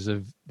 because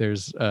of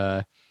there's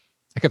I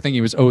kept thinking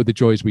it was the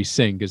Joys We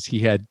Sing, because he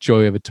had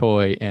Joy of a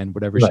Toy and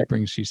Whatever She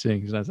Brings She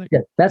Sings, and I was like,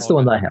 that's the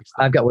one that I have.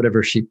 I've got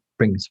Whatever She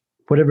Brings,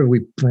 whatever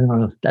we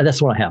that's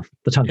the one I have,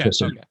 the tongue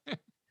twister. Okay.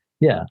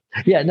 Yeah,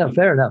 no,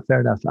 fair enough.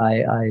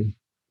 I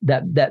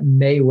that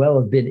may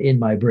well have been in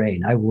my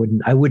brain. I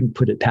wouldn't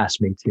put it past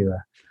me to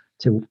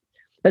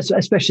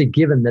especially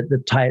given that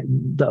the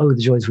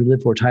Joys We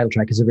Live For title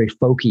track is a very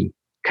folky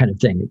kind of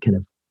thing.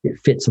 It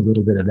fits a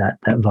little bit of that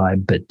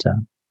vibe, but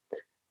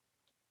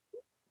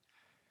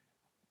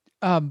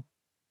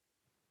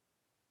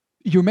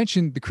you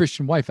mentioned the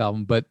Christian Wife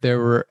album, but there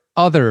were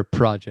other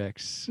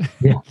projects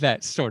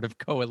that sort of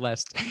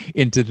coalesced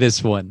into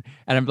this one.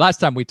 And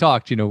last time we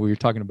talked, we were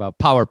talking about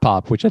Power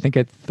Pop, which I think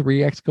had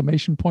 3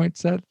 exclamation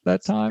points at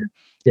that time.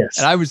 Yes.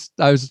 And I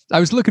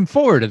was looking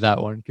forward to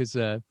that one because,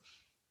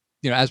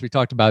 as we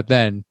talked about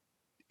then,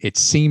 it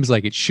seems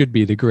like it should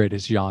be the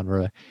greatest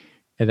genre.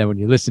 And then when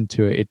you listen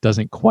to it, it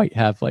doesn't quite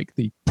have like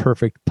the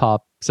perfect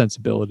pop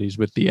sensibilities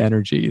with the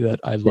energy that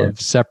I love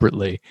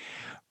separately.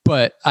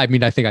 But I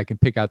mean, I think I can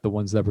pick out the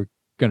ones that were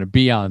going to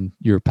be on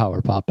your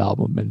Power Pop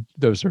album, and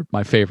those are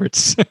my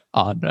favorites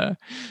on the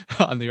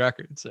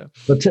record. So,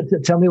 but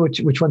tell me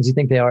which ones you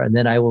think they are, and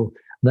then I will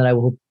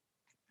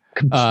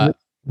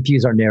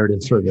confuse our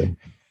narrative further.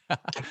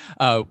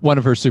 One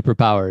of Her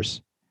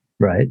Superpowers,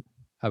 right?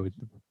 I would.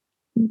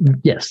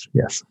 Yes.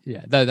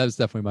 Yeah, that was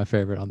definitely my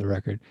favorite on the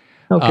record.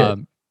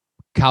 Okay.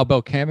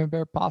 Cowbell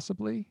Camembert,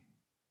 possibly.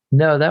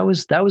 No, that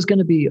was going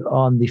to be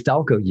on the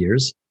Falco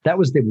years.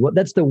 That's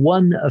the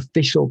one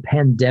official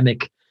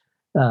pandemic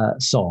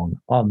song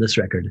on this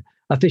record.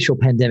 Official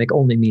pandemic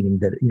only meaning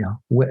that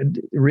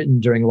written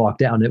during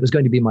lockdown. It was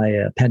going to be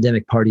my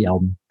pandemic party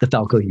album, the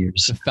Falco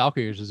Years. The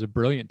Falco Years is a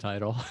brilliant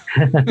title.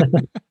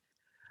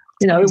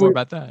 More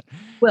about that.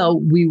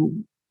 Well,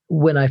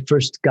 when I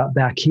first got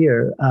back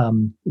here, I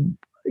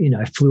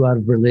flew out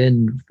of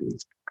Berlin,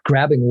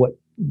 grabbing what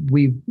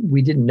we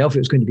didn't know if it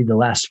was going to be the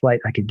last flight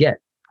I could get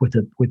with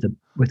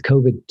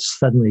COVID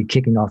suddenly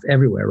kicking off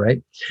everywhere,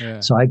 right? Yeah.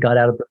 So I got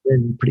out of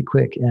Berlin pretty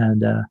quick,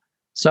 and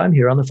so I'm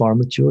here on the farm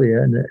with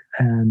Julia,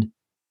 and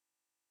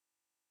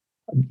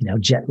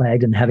jet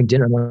lagged and having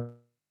dinner.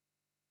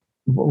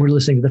 We're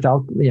listening to the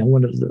Falco,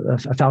 one of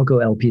a Falco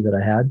LP that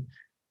I had,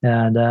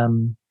 and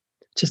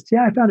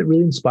I found it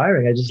really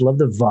inspiring. I just love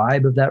the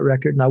vibe of that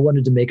record, and I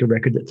wanted to make a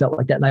record that felt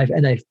like that.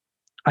 And I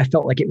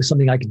felt like it was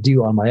something I could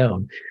do on my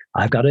own.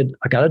 I got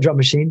a drum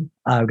machine,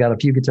 I've got a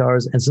few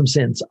guitars and some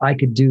synths. I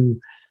could do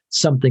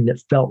something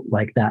that felt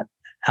like that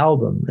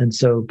album. And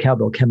so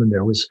Cowbell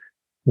Camembert was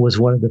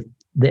one of the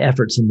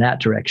efforts in that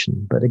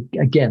direction. But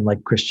again,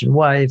 like Christian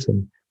Wife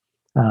and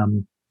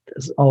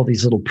all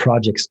these little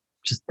projects,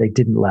 just they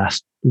didn't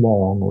last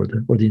long, or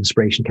the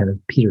inspiration kind of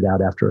petered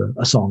out after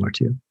a song or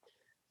two.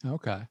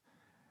 Okay.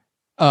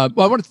 Well,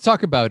 I wanted to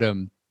talk about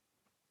One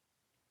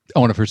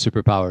of Her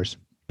Superpowers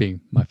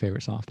being my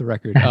favorite song off the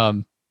record.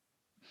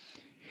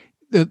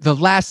 The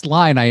last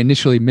line I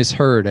initially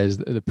misheard as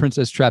the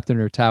princess trapped in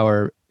her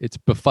tower, it's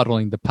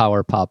befuddling the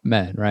power pop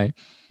men, right?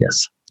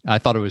 Yes. I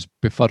thought it was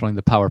befuddling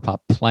the power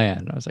pop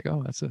plan. I was like,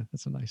 oh, that's a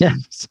nice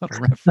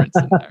subtle reference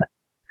in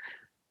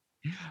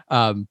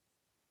there.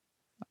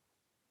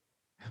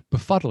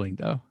 Befuddling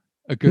though.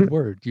 a good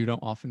word you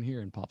don't often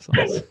hear in pop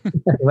songs.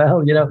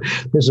 Well,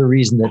 there's a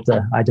reason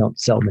that I don't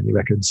sell many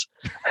records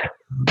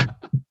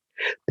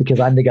because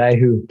I'm the guy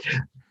who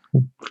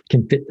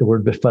can fit the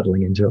word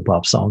befuddling into a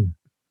pop song.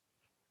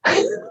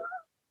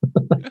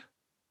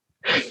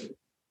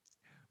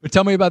 But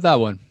tell me about that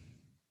one.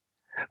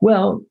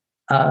 Well,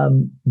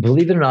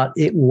 believe it or not,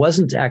 it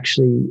wasn't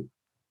actually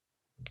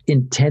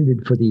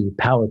intended for the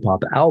Power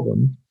Pop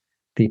album.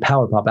 The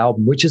Power Pop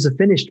album, which is a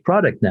finished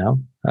product now,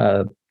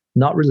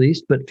 not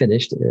released but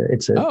finished.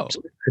 It's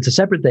a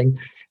separate thing,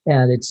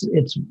 and it's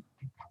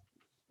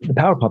the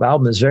Power Pop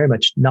album is very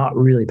much not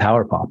really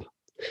power pop.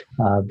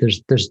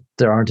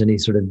 There aren't any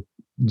sort of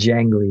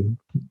jangly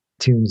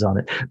tunes on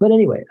it. But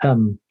anyway,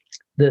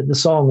 the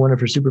song "One of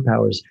Her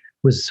Superpowers"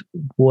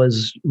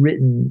 was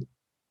written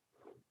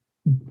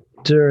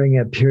during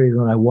a period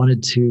when I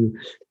wanted to.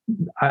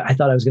 I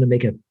thought I was going to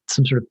make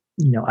some sort of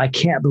I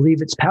can't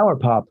believe it's power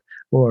pop,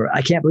 or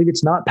I can't believe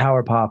it's not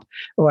power pop,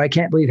 or I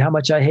can't believe how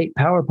much I hate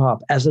power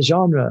pop as a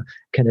genre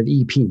kind of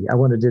EP. I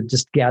wanted to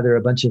just gather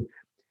a bunch of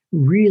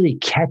really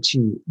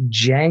catchy,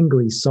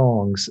 jangly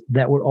songs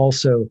that were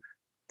also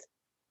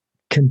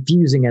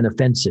confusing and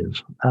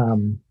offensive.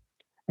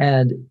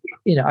 And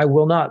I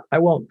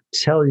won't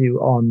tell you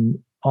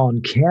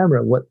on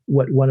camera what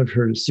one of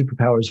her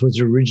superpowers was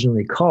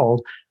originally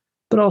called,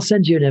 but I'll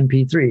send you an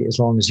MP3 as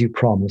long as you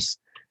promise,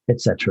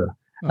 etc.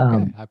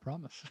 Okay, I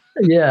promise.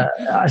 Yeah.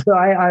 So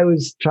I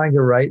was trying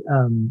to write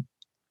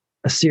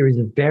a series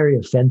of very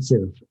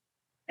offensive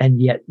and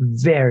yet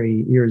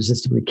very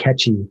irresistibly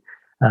catchy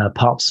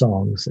pop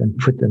songs and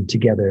put them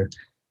together.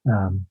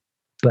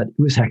 But it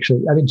was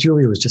actually,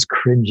 Julia was just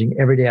cringing.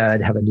 Every day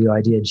I'd have a new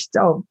idea. And she'd say,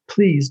 "Oh,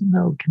 please,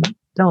 no,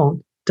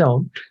 don't.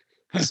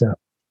 So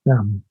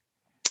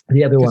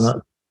the other one,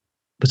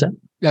 what's that?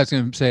 Yeah, I was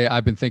going to say,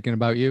 I've been thinking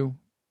about you.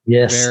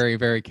 Yes. Very,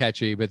 very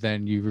catchy, but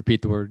then you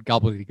repeat the word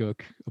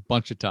gobbledygook a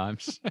bunch of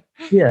times.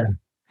 Yeah.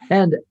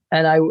 And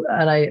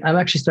I'm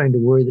actually starting to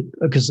worry that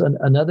because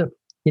another,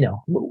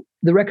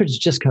 the record's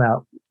just come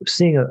out,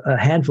 seeing a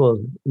handful of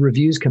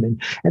reviews come in,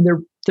 and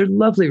they're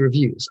lovely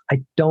reviews.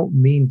 I don't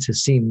mean to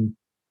seem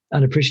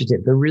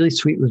unappreciative. They're really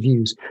sweet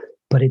reviews,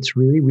 but it's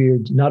really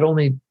weird. Not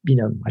only,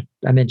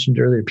 I mentioned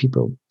earlier,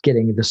 people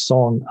getting the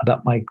song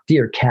about my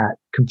dear cat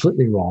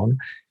completely wrong,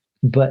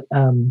 but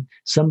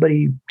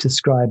somebody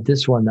described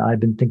this one that I've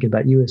been thinking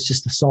about you as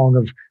just a song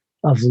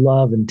of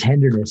love and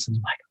tenderness. And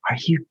I'm like, are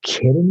you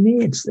kidding me?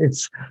 It's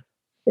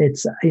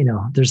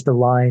there's the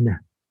line,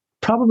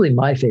 probably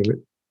my favorite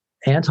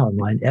Anton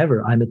line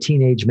ever. I'm a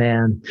teenage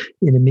man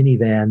in a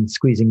minivan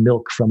squeezing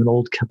milk from an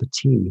old cup of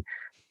tea.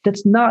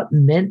 That's not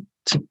meant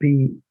to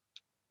be.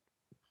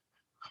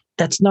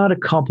 That's not a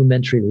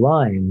complimentary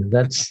line.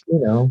 That's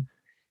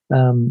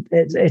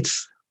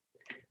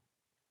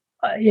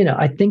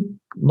I think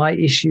my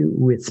issue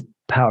with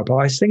power pop.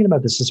 I was thinking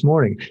about this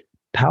morning.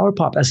 Power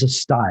pop as a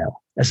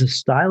style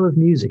of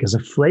music, as a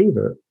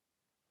flavor,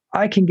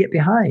 I can get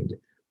behind.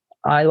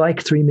 I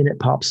like 3-minute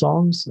pop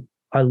songs.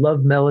 I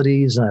love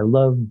melodies and I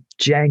love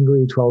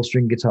jangly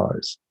 12-string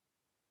guitars.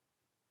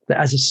 But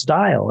as a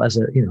style, as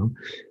a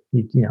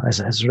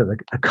as sort of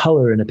a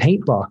color in a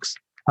paint box,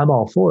 I'm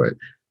all for it.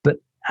 But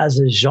as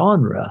a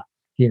genre,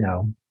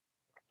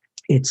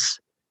 it's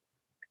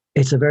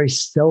a very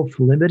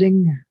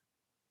self-limiting,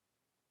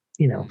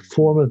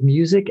 form of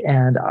music,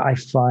 and I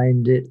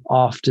find it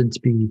often to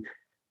be,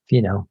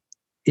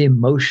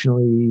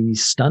 emotionally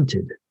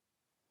stunted.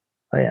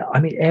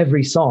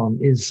 Every song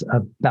is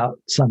about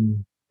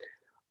some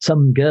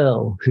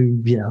girl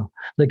who,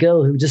 the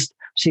girl who just,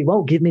 she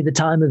won't give me the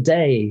time of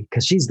day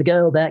because she's the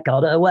girl that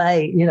got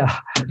away.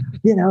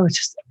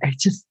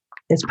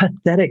 It's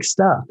pathetic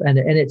stuff, and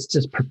it's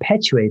just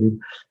perpetuated,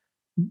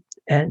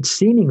 and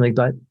seemingly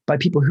by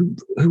people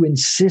who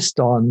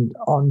insist on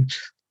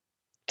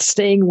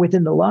staying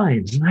within the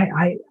lines. And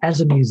I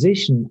as a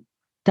musician,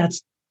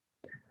 that's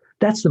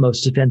the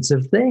most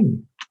offensive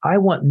thing. I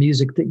want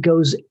music that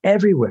goes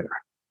everywhere.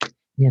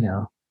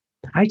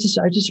 I just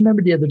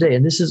remember the other day,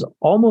 and this is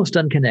almost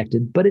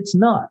unconnected, but it's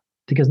not,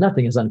 because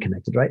nothing is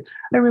unconnected, right?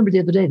 I remember the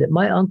other day that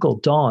my uncle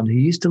Don, who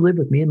used to live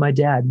with me and my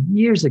dad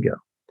years ago,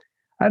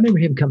 I remember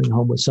him coming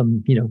home with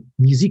some,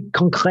 musique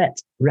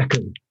concrète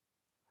record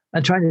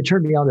and trying to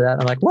turn me on to that.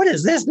 I'm like, what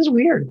is this? This is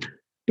weird.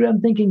 But I'm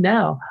thinking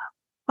now,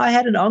 I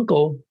had an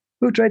uncle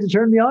who tried to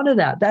turn me on to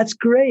that. That's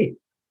great.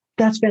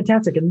 That's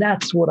fantastic. And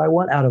that's what I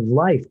want out of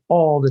life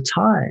all the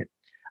time.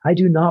 I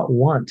do not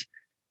want,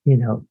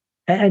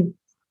 and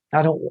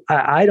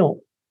I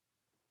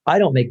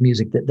don't make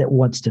music that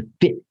wants to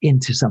fit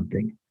into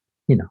something.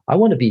 I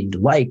want to be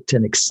liked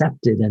and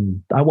accepted,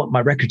 and I want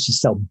my records to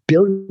sell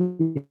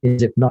billions,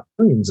 if not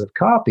millions, of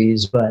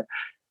copies. But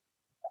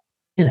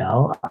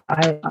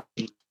I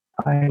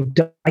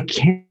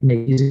can't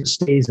make music that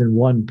stays in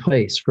one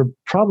place for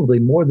probably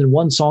more than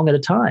one song at a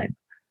time.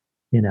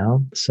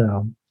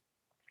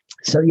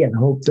 So yeah,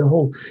 the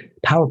whole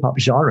power pop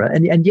genre,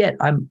 and yet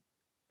I'm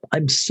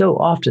so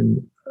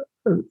often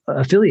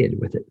affiliated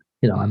with it.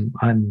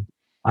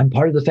 I'm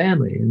part of the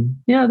family, and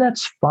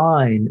that's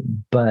fine.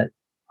 But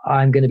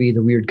I'm going to be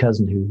the weird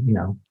cousin who,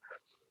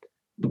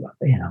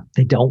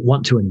 they don't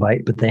want to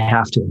invite, but they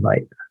have to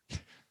invite,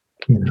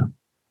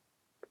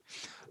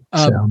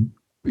 So,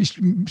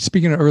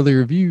 speaking of early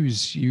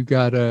reviews, you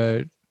got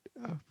a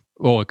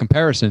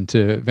comparison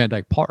to Van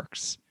Dyke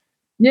Parks.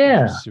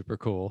 Yeah. Super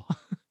cool.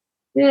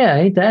 Yeah.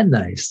 Ain't that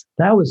nice?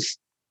 That was,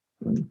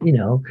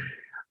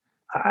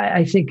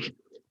 I think,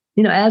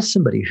 as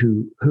somebody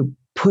who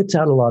puts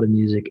out a lot of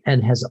music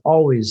and has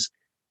always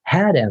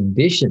had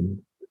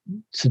ambition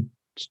to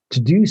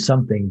do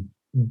something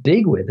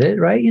big with it,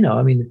 right?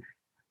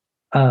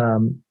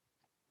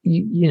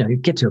 You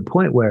get to a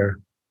point where,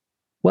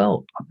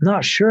 well, I'm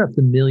not sure if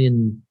the 1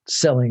 million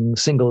selling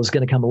single is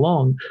going to come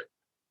along.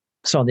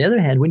 So on the other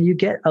hand, when you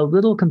get a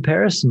little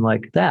comparison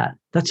like that,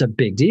 that's a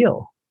big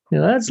deal.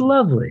 That's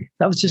lovely.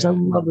 That was just a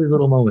lovely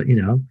little moment,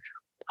 I'm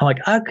like,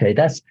 okay,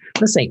 this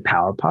ain't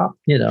power pop,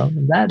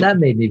 that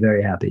made me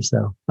very happy.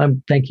 So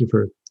thank you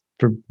for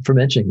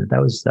mentioning that.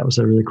 That was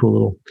a really cool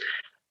little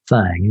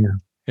thing.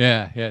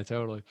 Yeah,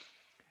 totally.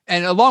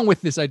 And along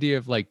with this idea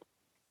of like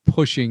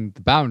pushing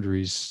the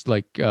boundaries,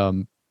 like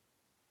it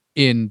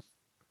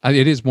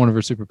is one of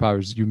her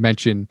superpowers. You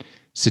mentioned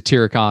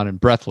Satyricon and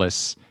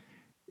Breathless,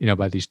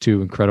 by these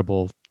two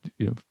incredible,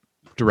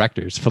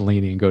 directors,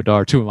 Fellini and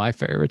Godard, two of my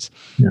favorites.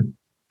 Yeah.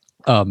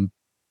 I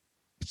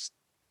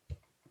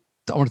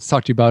wanted to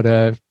talk to you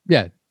about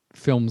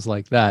films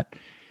like that.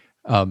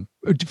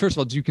 First of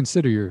all, do you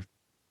consider your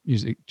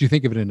music? Do you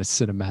think of it in a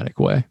cinematic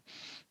way?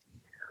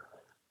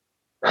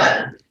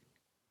 I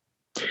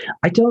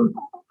don't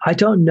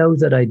know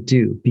that I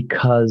do,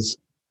 because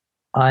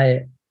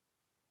I'm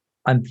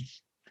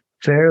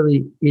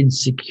fairly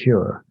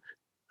insecure,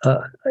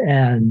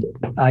 and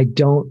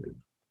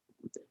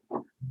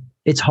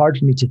it's hard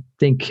for me to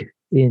think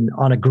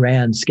on a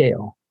grand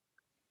scale.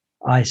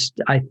 I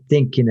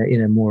think in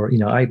a more,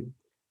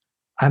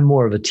 I'm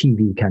more of a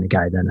TV kind of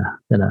guy than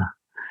a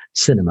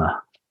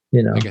cinema,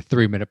 like a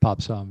 3-minute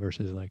pop song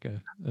versus like a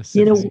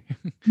symphony.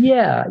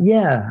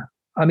 Yeah.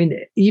 I mean,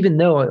 even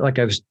though I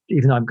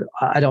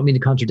don't mean to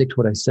contradict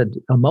what I said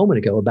a moment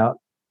ago about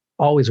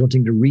always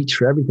wanting to reach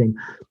for everything,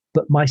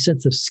 but my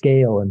sense of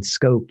scale and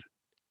scope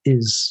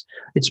it's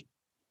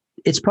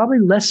probably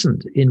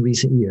lessened in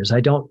recent years.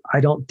 I don't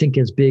think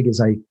as big as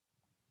I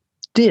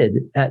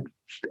did at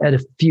a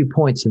few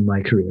points in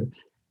my career.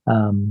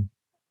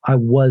 I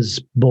was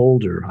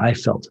bolder, I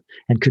felt,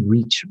 and could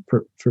reach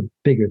for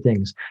bigger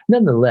things.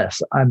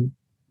 Nonetheless, I'm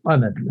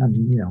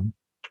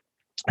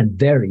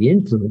very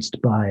influenced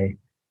by.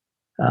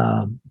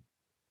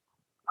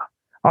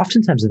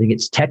 Oftentimes, I think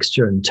it's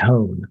texture and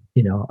tone,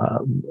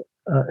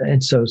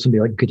 and so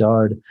somebody like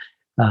Godard,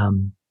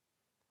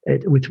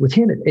 with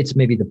him, it's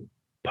maybe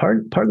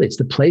partly it's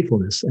the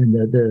playfulness and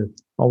the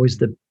always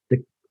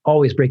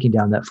breaking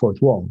down that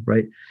fourth wall,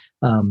 right?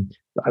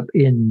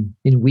 In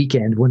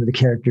Weekend, one of the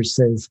characters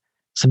says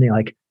something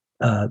like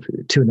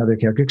to another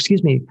character,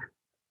 "Excuse me,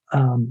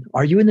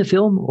 are you in the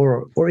film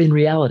or in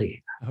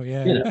reality?" Oh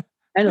yeah.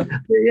 And I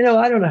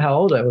don't know how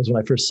old I was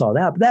when I first saw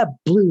that, but that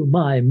blew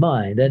my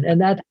mind.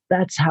 And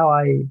that's how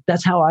I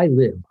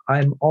live.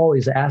 I'm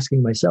always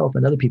asking myself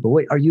and other people,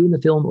 wait, are you in the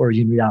film or are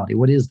you in reality?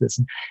 What is this?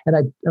 And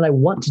I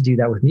want to do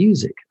that with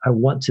music. I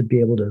want to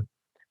be able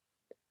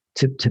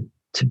to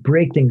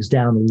break things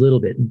down a little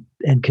bit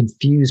and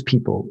confuse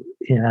people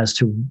as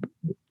to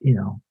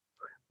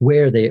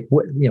where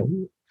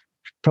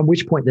from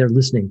which point they're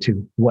listening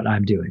to what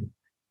I'm doing.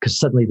 Because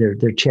suddenly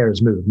their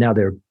chairs move. Now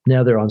they're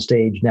on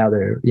stage. Now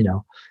they're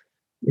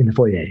in the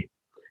foyer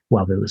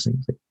while they're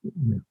listening. I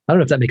don't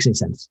know if that makes any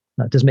sense.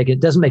 It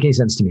doesn't make any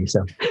sense to me.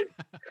 So,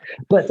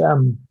 but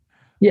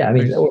yeah, I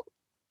mean,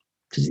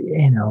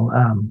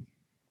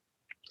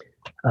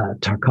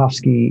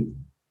 Tarkovsky,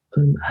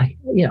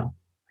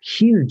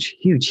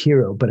 huge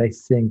hero. But I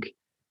think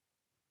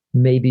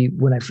maybe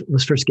when I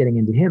was first getting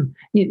into him,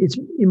 it's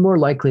more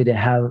likely to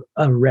have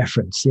a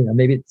reference.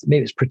 Maybe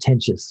it's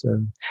pretentious.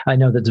 I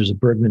know that there's a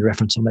Bergman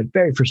reference on my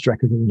very first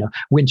record.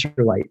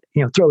 Winterlight.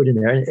 Throw it in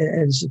there, and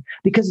it's,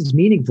 because it's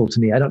meaningful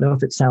to me. I don't know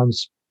if it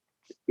sounds,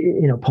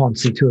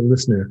 poncy to a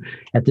listener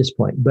at this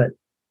point, but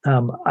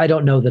I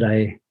don't know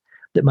that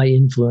my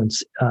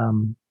influence,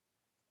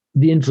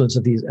 the influence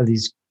of these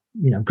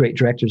great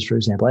directors, for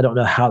example, I don't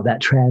know how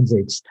that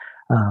translates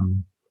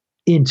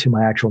into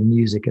my actual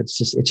music. It's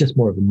just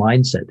more of a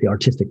mindset, the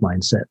artistic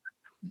mindset.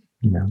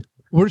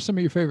 What are some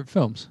of your favorite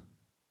films?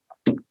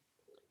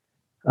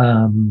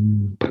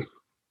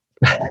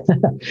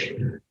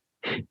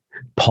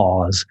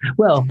 Pause.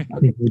 Well, I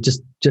mean, we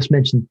just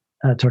mentioned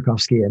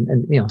Tarkovsky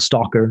and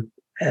Stalker.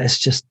 It's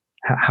just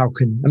how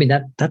can, I mean,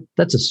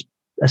 that's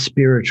a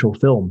spiritual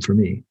film for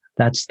me.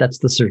 That's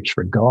the search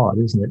for God,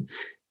 isn't it?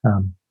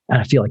 And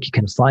I feel like you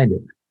can find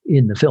it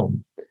in the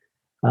film.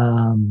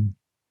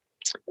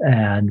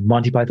 And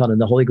Monty Python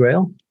and the Holy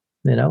Grail,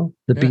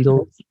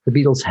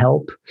 Beatles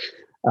help.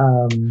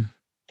 But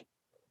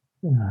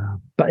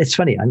it's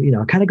funny,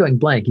 I'm kind of going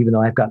blank, even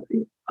though I've got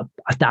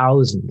a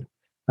thousand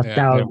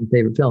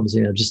favorite films.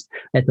 Just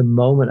at the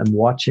moment, I'm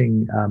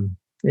watching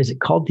is it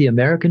called The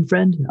American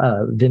Friend?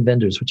 Wim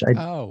Wenders, which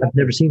I've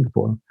never seen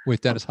before.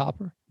 With Dennis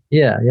Hopper.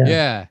 Yeah.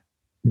 Yeah.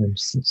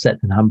 Set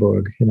in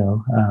Hamburg.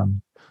 All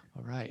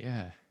right.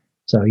 Yeah.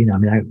 So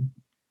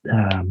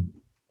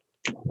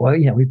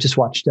we've just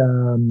watched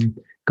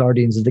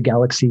Guardians of the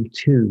Galaxy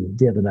 2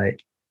 the other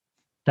night.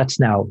 That's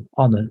now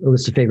on the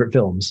list of favorite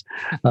films.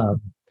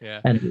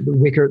 And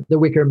the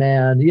Wicker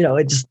Man.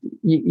 It's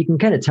you can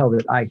kind of tell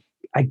that I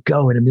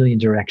go in a million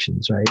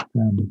directions, right?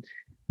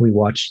 We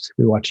watched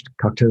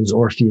Cocteau's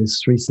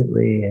Orpheus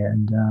recently,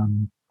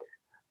 and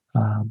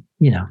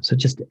so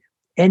just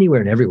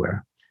anywhere and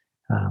everywhere.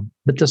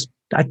 But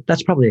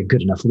that's probably a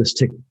good enough list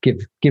to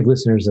give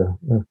listeners a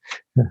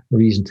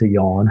reason to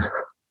yawn.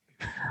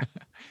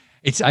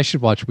 I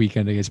should watch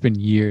Weekending. It's been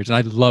years, and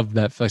I love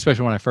that,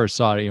 especially when I first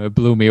saw it. It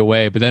blew me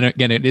away. But then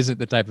again, it isn't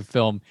the type of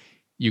film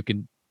you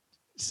can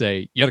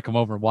say you got to come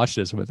over and watch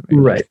this with me.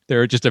 Right. Like,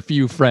 there are just a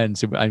few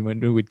friends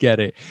who would get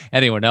it.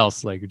 Anyone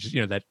else, like, just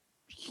that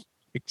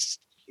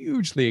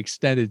hugely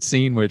extended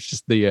scene where it's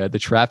just the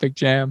traffic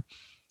jam.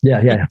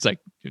 Yeah. It's like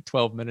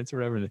 12 minutes or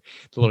whatever. And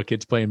the little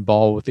kids playing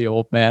ball with the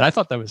old man. I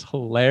thought that was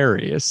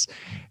hilarious.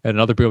 And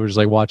other people were just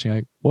like watching,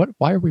 like, what?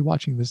 Why are we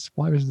watching this?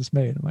 Why was this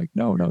made? I'm like,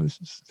 no,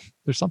 there's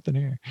something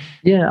here.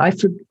 Yeah,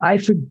 I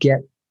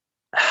forget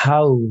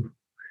how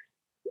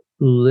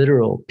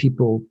literal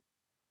people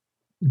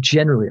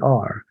generally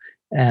are.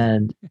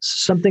 And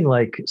something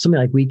like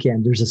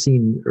Weekend, there's a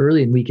scene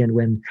early in Weekend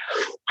when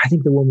I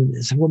think the woman,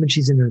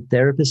 she's in her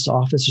therapist's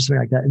office or something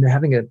like that, and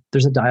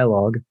there's a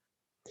dialogue,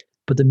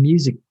 but the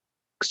music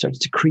starts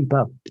to creep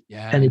up,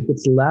 and it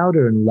gets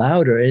louder and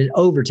louder, and it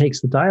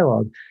overtakes the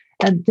dialogue,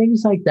 and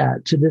things like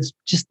that.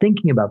 Just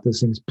thinking about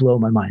those things blow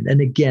my mind.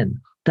 And again,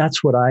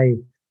 that's what I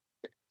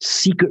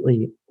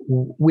secretly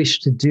wish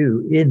to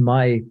do in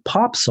my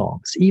pop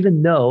songs,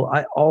 even though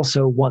I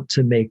also want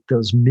to make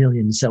those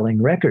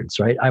million-selling records,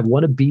 right? I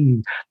want to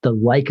be the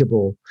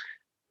likable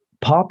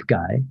pop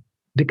guy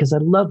because I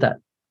love that.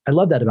 I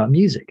love that about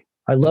music.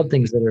 I love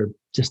things that are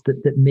just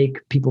that make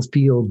people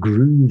feel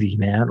groovy,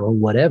 man, or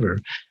whatever.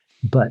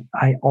 But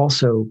I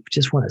also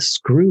just want to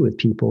screw with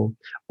people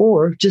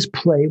or just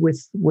play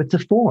with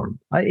the form.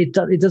 It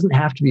doesn't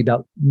have to be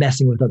about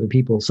messing with other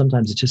people.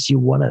 Sometimes it's just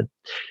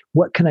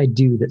what can I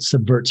do that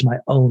subverts my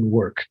own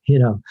work,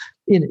 in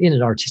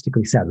an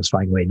artistically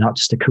satisfying way, not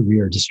just a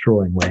career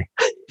destroying way.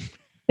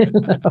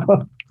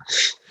 You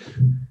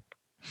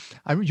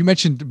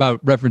mentioned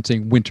about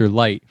referencing Winter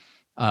Light.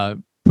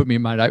 Put me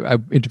in mind. I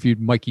interviewed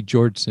Mikey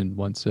Georgeson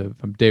once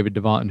from David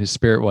Devant and his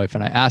Spirit Wife,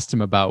 and I asked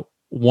him about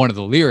one of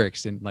the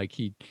lyrics, and like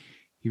he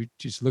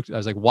just looked. I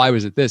was like, "Why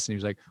was it this?" And he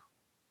was like,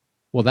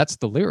 "Well, that's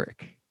the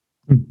lyric."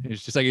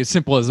 It's just like as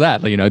simple as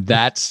that. Like,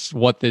 that's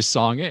what this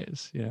song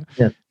is. Yeah.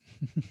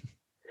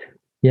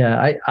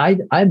 Yeah.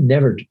 I'm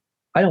never.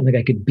 I don't think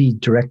I could be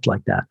direct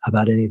like that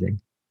about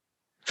anything.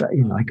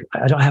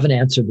 I don't have an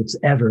answer that's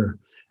ever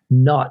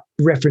not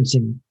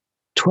referencing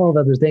 12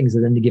 other things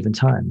at any given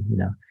time.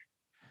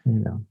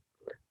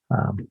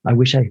 I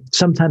wish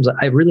sometimes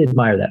I really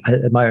admire that. I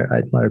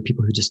admire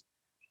people who just.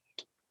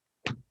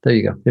 There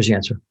you go. There's the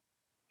answer.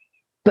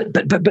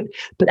 But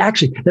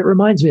actually, that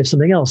reminds me of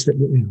something else that.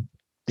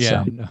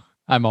 No,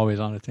 I'm always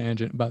on a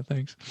tangent about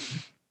things.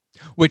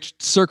 Which,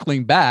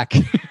 circling back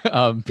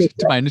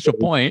to my initial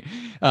point,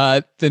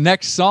 the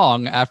next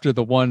song after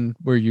the one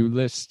where you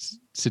list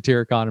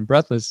Satyricon and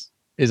Breathless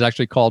is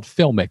actually called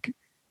Filmic.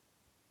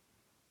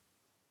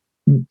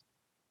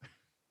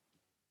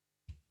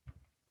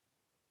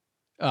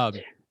 I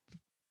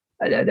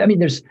mean,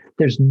 there's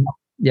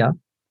yeah.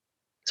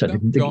 So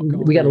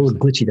we got a little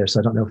glitchy there, so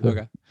I don't know if.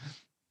 Okay.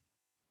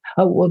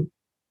 Oh well,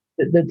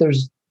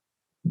 there's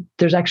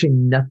actually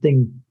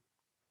nothing.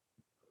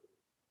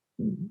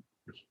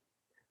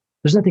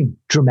 There's nothing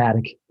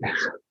dramatic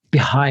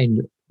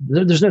behind.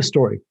 There's no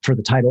story for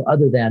the title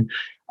other than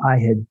I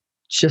had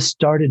just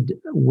started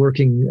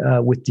working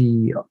with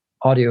the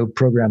audio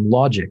program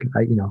Logic.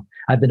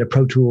 I've been a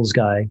Pro Tools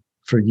guy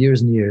for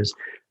years and years,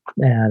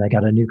 and I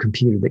got a new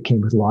computer that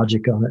came with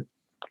Logic on it,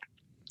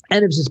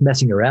 and it was just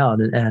messing around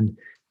and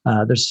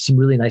there's some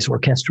really nice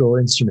orchestral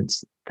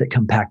instruments that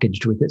come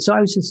packaged with it. So I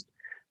was just,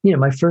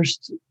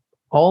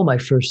 all my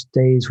first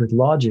days with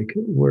Logic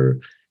were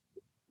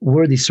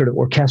these sort of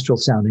orchestral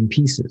sounding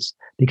pieces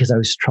because I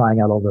was trying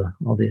out all the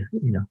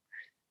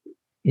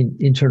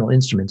internal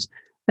instruments.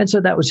 And so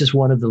that was just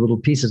one of the little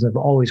pieces. I've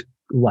always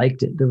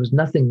liked it. There's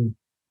nothing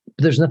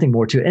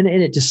more to it. And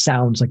it just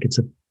sounds like it's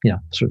a,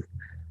 sort of,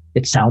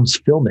 it sounds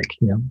filmic,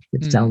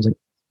 it sounds like,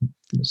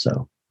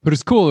 so. But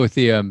it's cool with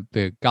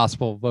the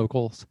gospel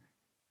vocals.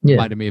 Yeah.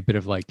 Reminded me a bit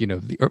of like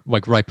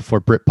right before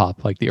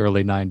Britpop, like the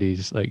early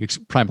 '90s, like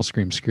Primal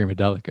Scream,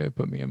 Screamadelica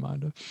put me in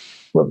mind of.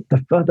 Well,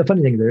 the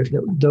funny thing there,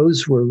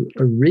 those were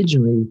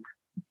originally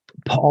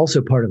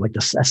also part of like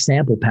a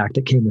sample pack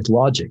that came with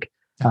Logic.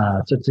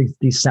 So it's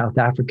these South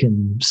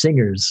African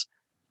singers,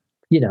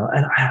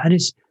 and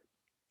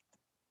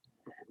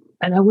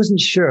I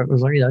wasn't sure. It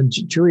was like,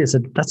 Julia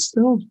said that's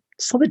still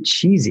a bit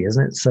cheesy,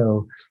 isn't it?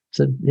 So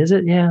is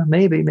it? Yeah,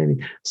 maybe.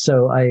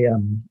 So I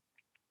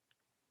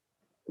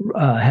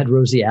had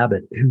Rosie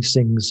Abbott, who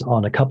sings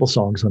on a couple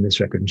songs on this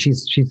record, and she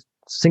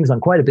sings on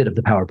quite a bit of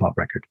the Power Pop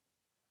record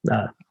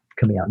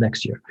coming out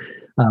next year.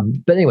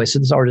 But anyway, so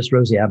this artist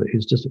Rosie Abbott,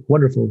 who's just a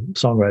wonderful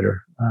songwriter,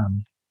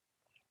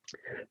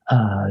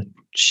 I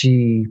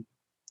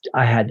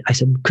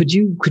said, could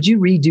you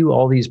redo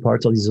all these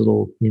parts, all these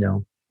little,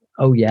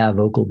 oh yeah,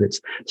 vocal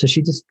bits. So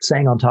she just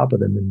sang on top of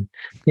them,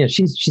 and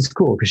she's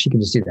cool because she can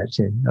just do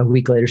that. A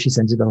week later, she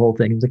sends you the whole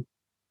thing. It's like,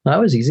 that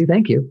was easy,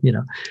 thank you.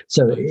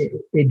 So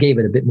it gave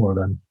it a bit more of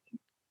an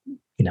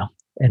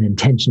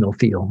intentional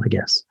feel, I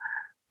guess.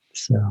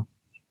 So.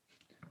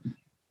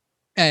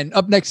 And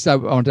up next, I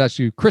want to ask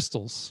you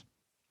crystals.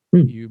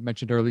 Hmm. You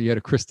mentioned earlier you had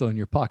a crystal in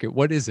your pocket.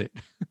 What is it?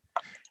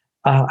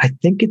 I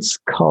think it's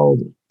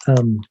called. There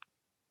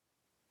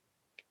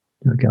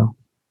we go.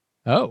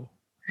 Oh,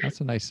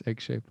 that's a nice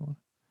egg-shaped one.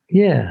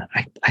 Yeah,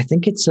 I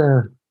think it's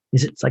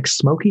is it like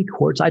smoky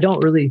quartz? I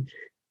don't really,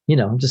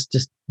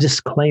 just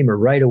disclaimer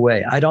right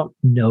away. I don't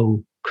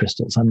know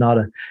crystals. I'm not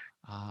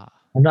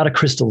a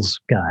crystals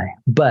guy,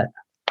 but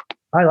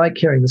I like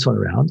carrying this one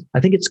around. I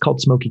think it's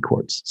called smoky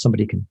quartz.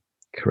 Somebody can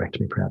correct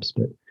me perhaps,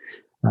 but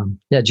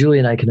yeah, Julie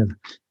and I kind of,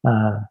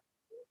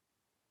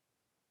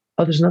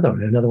 there's another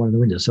one in the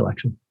windowsill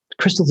actually.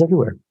 Crystals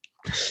everywhere.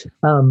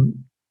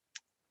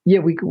 Yeah,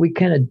 we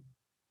kind of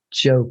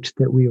joked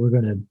that we were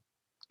going to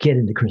get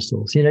into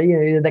crystals, that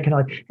kind of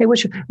like, hey,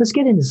 let's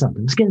get into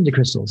something. Let's get into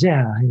crystals.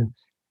 Yeah.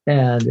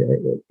 And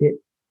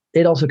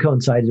it also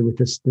coincided with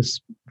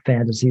this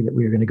fantasy that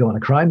we were going to go on a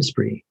crime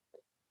spree.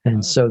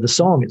 And so the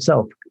song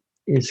itself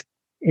is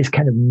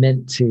kind of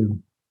meant to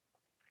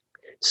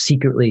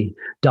secretly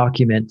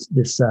document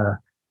this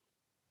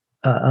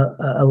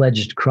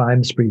alleged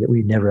crime spree that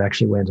we never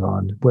actually went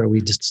on, where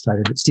we just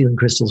decided that stealing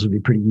crystals would be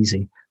pretty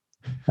easy.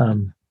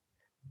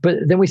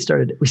 But then we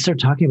started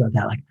talking about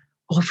that, like,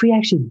 well, if we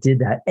actually did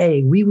that,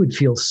 we would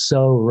feel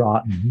so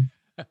rotten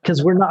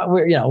because we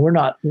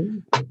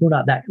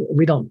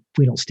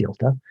don't steal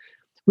stuff.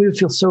 We would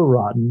feel so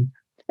rotten.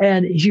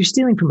 And if you're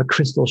stealing from a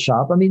crystal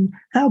shop, I mean,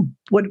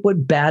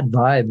 what bad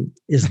vibe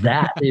is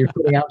that you're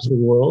putting out to the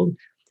world?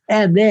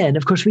 And then,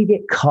 of course, we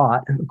get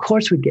caught. Of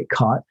course, we'd get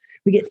caught.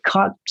 We get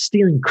caught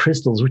stealing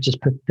crystals, which is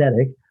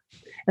pathetic.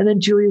 And then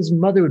Julia's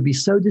mother would be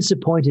so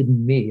disappointed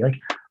in me. Like,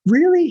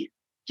 really?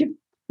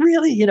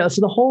 Really?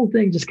 So the whole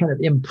thing just kind of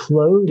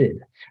imploded.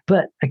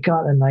 But I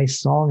got a nice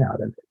song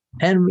out of it.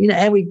 And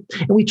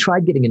we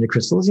tried getting into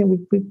crystals.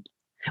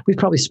 We've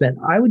probably spent,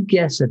 I would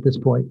guess at this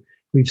point,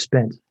 we've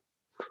spent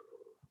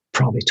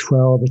probably $12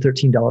 or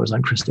 $13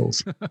 on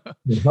crystals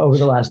over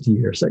the last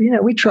year. So,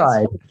 we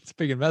tried. It's a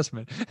big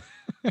investment.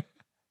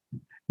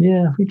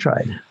 Yeah, we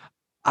tried.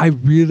 I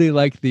really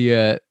like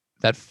the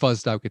that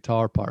fuzzed out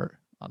guitar part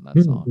on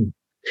that song.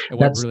 It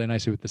went really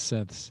nicely with the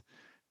synths.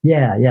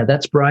 Yeah,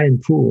 that's Brian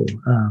Poole.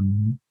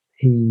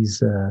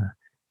 He's a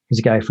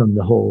guy from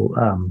the whole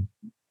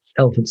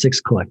Elephant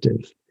Six collective.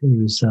 He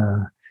was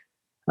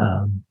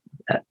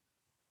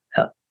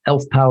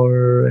Elf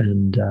Power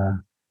and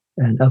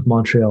of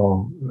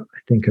Montreal, I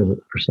think, are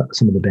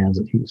some of the bands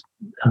that he's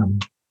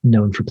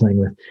known for playing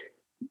with.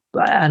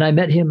 And I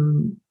met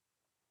him.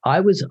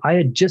 I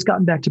had just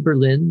gotten back to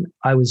Berlin.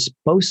 I was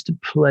supposed to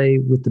play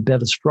with the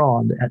Bevis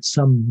Frond at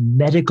some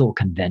medical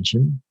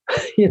convention,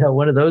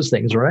 one of those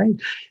things, right?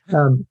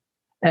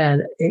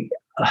 And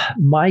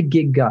my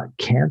gig got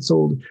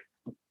canceled.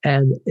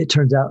 And it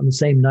turns out on the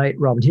same night,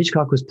 Robyn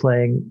Hitchcock was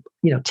playing,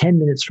 10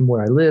 minutes from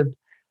where I lived.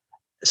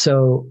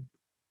 So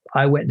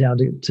I went down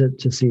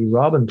to see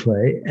Robyn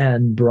play,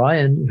 and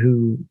Brian,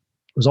 who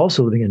was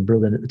also living in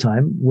Berlin at the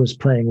time, was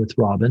playing with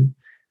Robyn.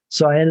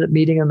 So I ended up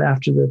meeting him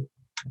after the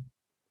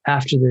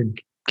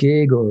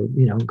gig, or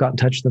got in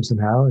touch with them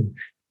somehow, and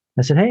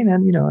I said, hey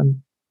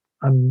man,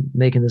 I'm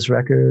making this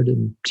record,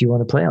 and do you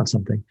want to play on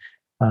something?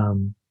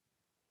 And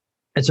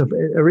so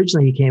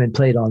originally he came and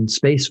played on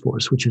Space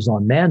Force, which was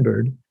on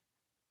Manbird,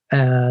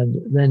 and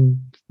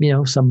then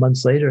some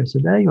months later I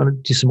said, hey, you want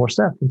to do some more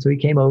stuff? And so he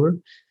came over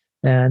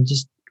and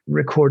just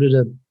recorded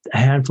a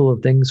handful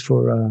of things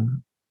for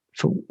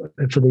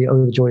the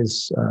Oh the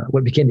Joys,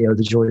 what became the Oh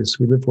the Joys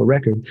We Live For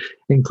record,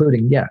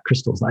 including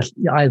crystals.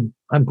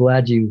 I'm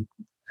glad you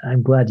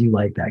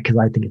like that, because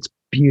I think it's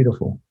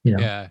beautiful.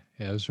 Yeah,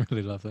 it was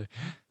really lovely.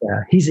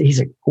 Yeah,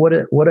 he's what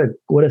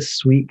a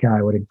sweet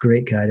guy, what a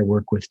great guy to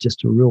work with.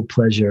 Just a real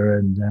pleasure,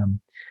 and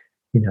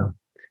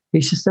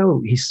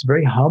he's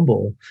very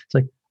humble. It's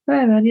like,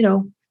 hey man, if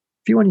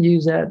you want to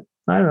use that,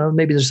 I don't know,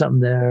 maybe there's something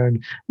there.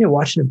 And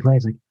watching him play,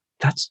 it's like,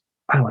 that's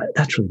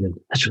really good.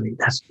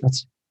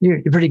 That's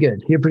you're pretty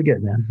good. You're pretty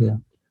good, man. Yeah.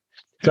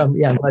 So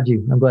I'm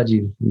glad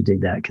you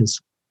dig that,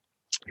 because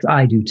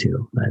I do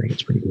too. I think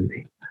it's pretty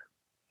groovy.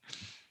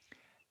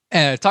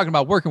 And talking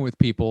about working with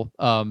people,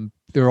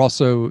 there are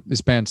also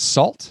this band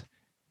Salt.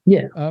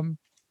 Yeah.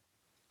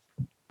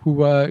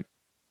 Who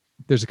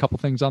there's a couple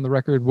things on the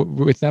record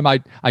with them.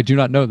 I do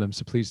not know them,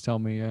 so please tell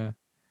me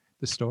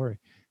the story.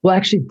 Well,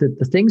 actually,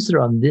 the things that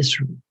are on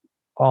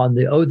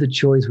the Oh the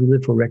Joys We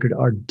Live For record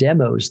are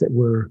demos that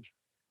were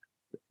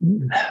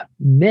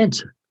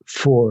meant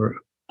for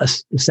a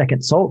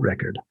second Salt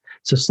record.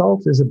 So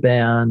Salt is a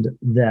band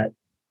that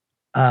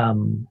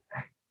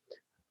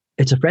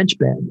it's a French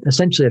band,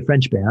 essentially a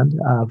French band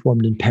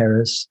formed in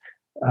Paris.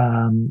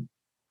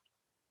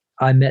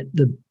 I met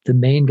the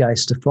main guy,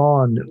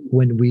 Stefan,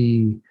 when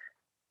we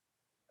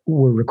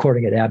were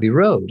recording at Abbey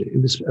Road.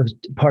 It was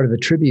part of a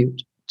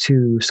tribute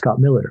to Scott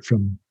Miller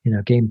from,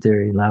 Game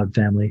Theory, Loud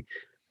Family.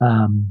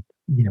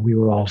 We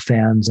were all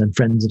fans and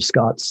friends of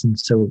Scott's, and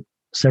so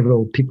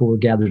several people were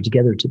gathered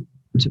together to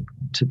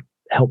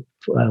help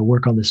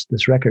work on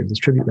this record, this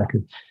tribute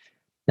record.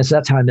 And so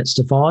that's how I met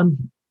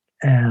Stefan,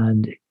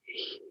 and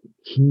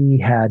he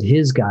had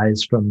his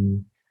guys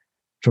from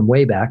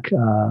way back,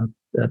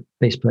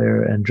 bass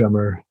player and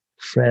drummer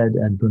Fred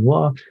and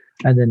Benoit,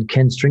 and then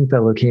Ken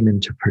Stringfellow came in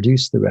to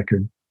produce the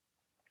record,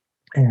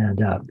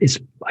 and is,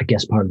 I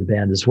guess, part of the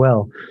band as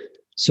well.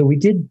 So we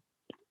did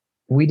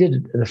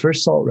the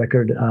first Salt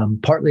record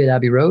partly at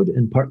Abbey Road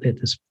and partly at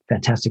this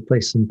fantastic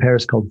place in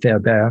Paris called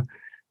Fairberg,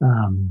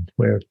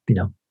 where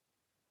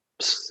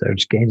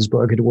Serge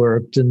Gainsbourg had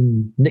worked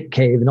and Nick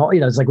Cave and all.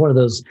 It's like one of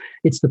those.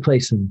 It's the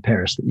place in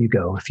Paris that you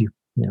go if you're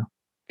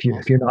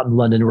not in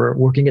London. We're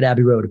working at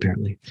Abbey Road.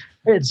 Apparently,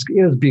 it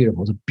was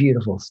beautiful. It's a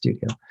beautiful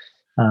studio.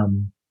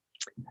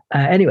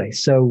 Anyway,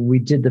 so we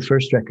did the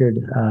first record.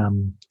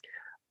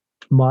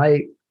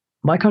 My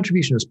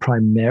contribution was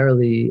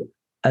primarily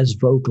as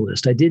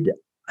vocalist. I did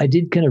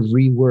kind of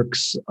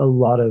reworks a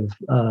lot of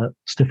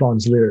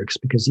Stefan's lyrics,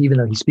 because even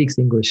though he speaks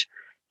English,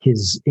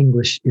 his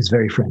English is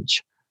very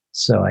French.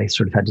 So I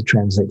sort of had to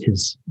translate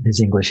his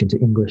English into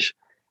English.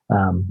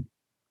 And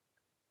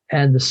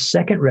the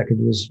second record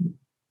was,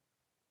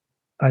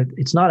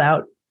 it's not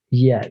out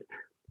yet.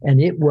 And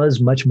it was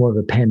much more of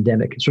a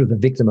pandemic, sort of a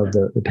victim of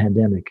the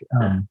pandemic.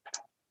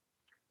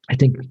 I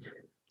think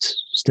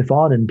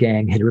Stefan and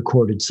gang had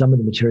recorded some of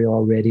the material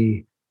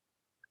already.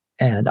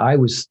 And I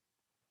was,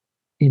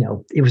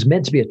 it was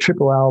meant to be a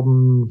triple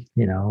album,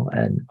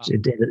 and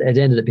it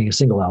ended up being a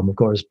single album, of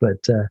course.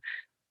 But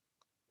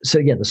so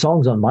yeah, the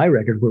songs on my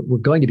record were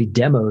going to be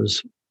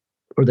demos,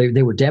 or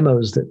they were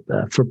demos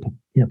that for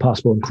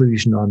possible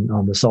inclusion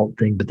on the Salt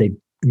thing, but they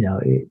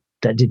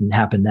that didn't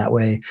happen that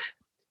way.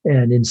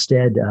 And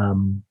instead,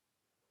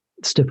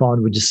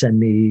 Stefan would just send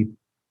me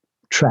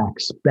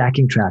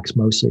backing tracks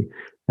mostly,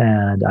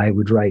 and I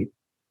would write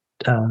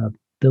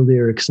the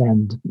lyrics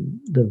and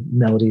the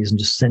melodies and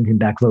just send him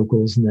back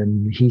vocals. And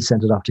then he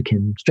sent it off to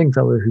Ken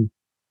Stringfellow, who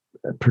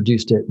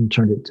produced it and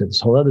turned it to this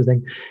whole other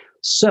thing.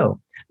 So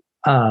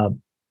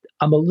I'm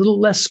a little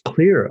less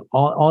clear,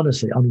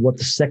 honestly, on what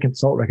the second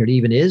Salt record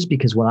even is,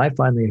 because when I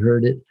finally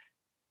heard it,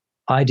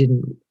 I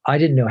didn't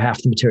know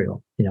half the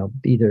material.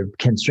 Either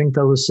Ken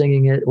Stringfellow was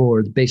singing it,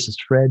 or the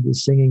bassist Fred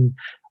was singing,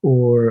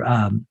 or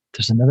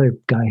there's another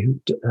guy who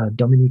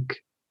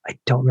Dominique. I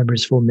don't remember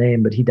his full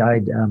name, but he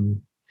died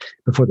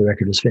before the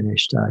record was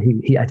finished.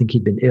 I think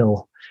he'd been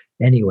ill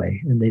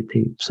anyway, and they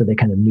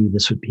kind of knew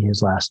this would be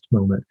his last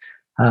moment.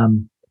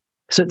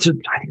 So I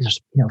think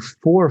there's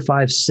 4 or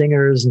 5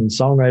 singers and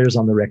songwriters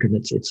on the record.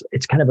 And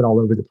it's kind of an all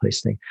over the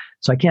place thing.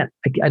 So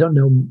I don't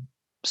know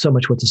so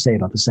much what to say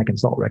about the second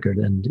Salt record,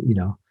 and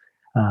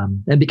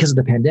and because of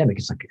the pandemic,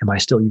 it's like, am I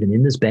still even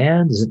in this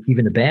band? Is it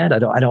even a band? I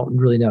don't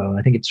really know.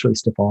 I think it's really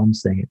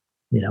Stefan's thing,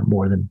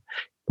 more than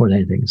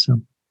anything.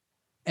 So,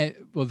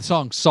 well, the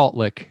song Salt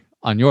Lick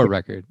on your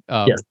record,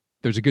 yes.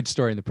 There's a good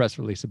story in the press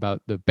release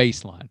about the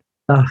bass line.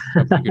 Oh.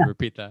 If you could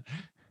repeat that.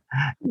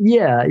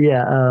 Yeah.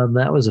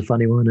 That was a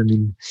funny one. I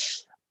mean,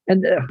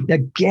 and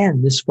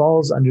again, this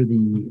falls under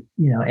the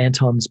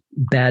Anton's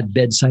bad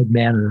bedside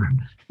manner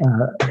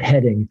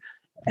heading,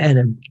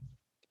 and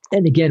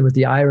again, with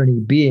the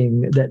irony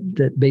being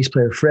that bass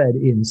player Fred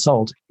in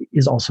Salt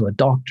is also a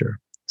doctor.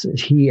 So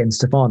he and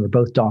Stefan are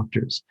both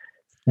doctors,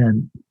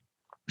 and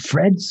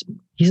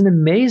he's an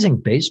amazing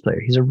bass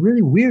player. He's a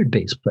really weird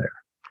bass player,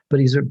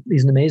 but he's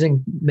an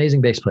amazing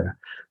bass player.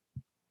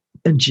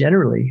 And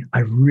generally,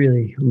 I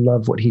really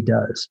love what he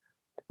does.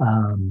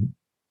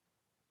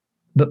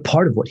 But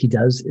part of what he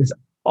does is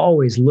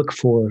always look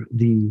for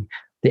the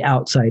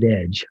outside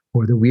edge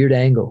or the weird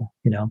angle,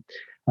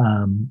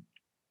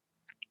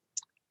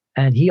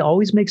 and he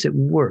always makes it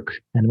work.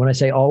 And when I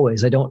say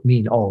always, I don't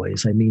mean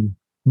always. I mean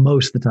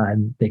most of the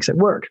time makes it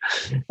work.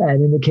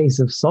 And in the case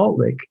of Salt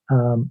Lick,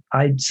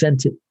 I'd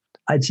sent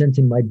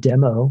him my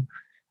demo,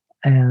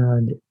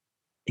 and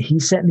he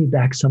sent me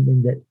back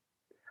something that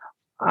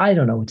I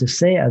don't know what to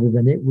say other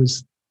than it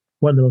was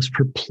one of the most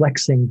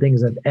perplexing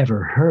things I've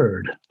ever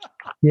heard.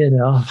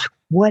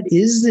 What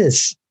is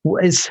this?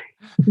 What is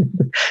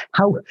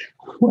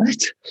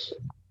what?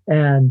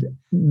 And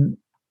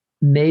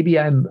maybe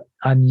I'm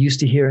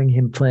used to hearing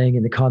him playing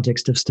in the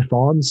context of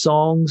Stefan's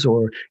songs,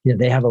 or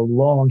they have a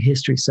long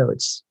history, so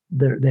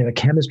they have a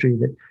chemistry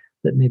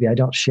that maybe I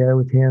don't share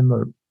with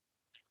him.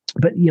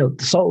 But the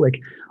Salt Lick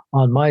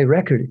on my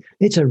record,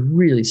 it's a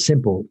really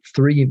simple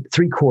three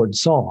chord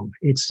song.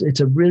 It's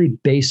a really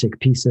basic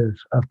piece of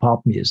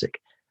pop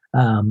music,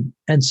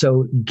 and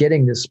so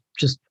getting this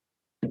just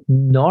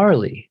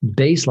gnarly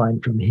bass line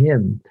from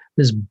him,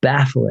 this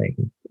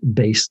baffling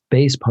bass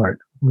part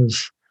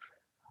was.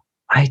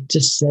 I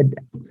just said,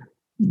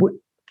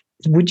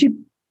 would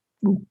you,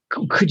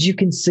 could you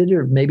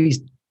consider maybe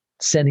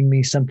sending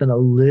me something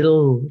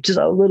just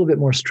a little bit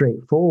more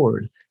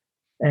straightforward?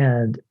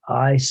 And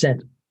I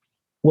sent,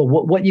 well,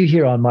 what you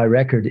hear on my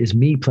record is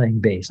me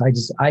playing bass.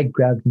 I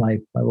grabbed my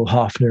little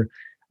Hofner,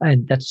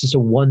 and that's just a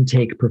one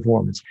take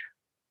performance.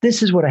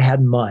 This is what I had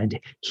in mind.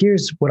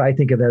 Here's what I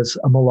think of as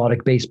a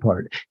melodic bass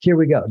part. Here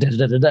we go. Da,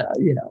 da, da, da,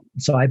 you know.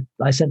 So I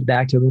sent it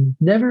back to him and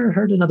never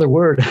heard another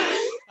word.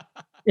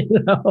 You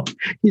know,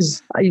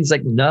 he's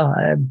like, no,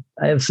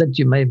 I have sent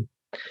you my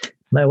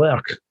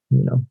work.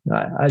 You know,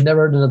 I've never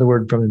heard another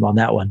word from him on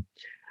that one.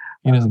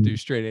 He doesn't do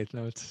straight eighth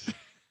notes.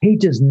 He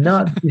does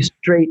not do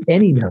straight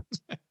any notes.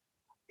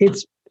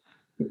 It's,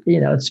 you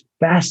know, it's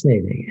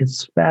fascinating.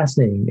 It's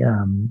fascinating.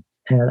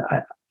 And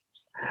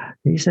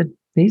he said,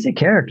 he's a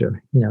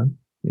character, you know.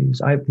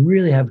 I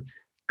really have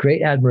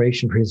great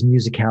admiration for his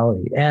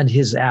musicality and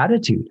his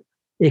attitude,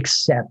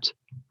 except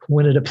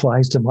when it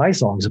applies to my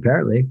songs,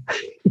 apparently.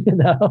 You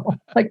know,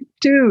 like,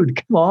 dude,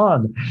 come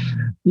on.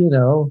 You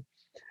know,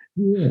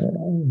 yeah,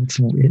 it's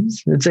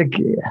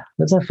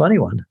that's a funny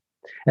one.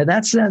 And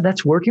that's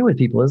working with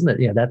people, isn't it?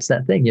 Yeah, that's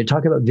that thing. You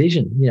talk about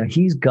vision. You know,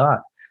 he's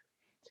got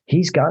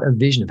a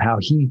vision of how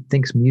he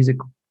thinks music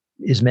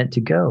is meant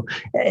to go.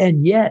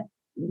 And yet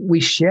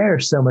we share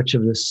so much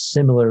of the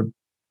similar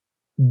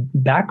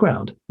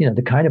background, you know,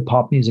 the kind of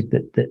pop music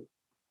that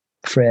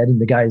Fred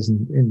and the guys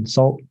in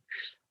Salt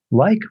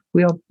like.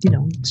 We all, you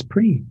know, it's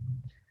pretty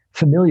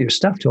familiar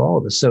stuff to all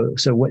of us. So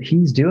what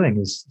he's doing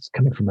is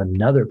coming from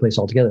another place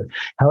altogether.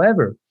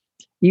 However,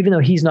 even though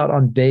he's not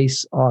on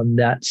bass on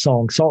that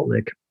song Salt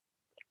Lick,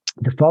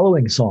 the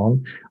following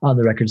song on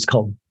the record is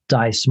called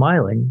Die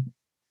Smiling,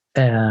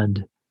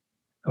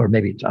 or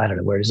maybe, I don't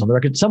know where it is on the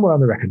record, somewhere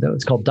on the record though.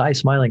 It's called Die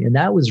Smiling. And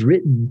that was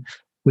written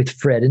with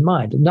Fred in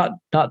mind, not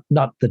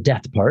the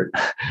death part,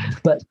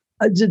 but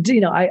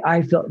you know,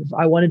 I felt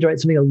I wanted to write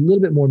something a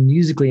little bit more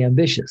musically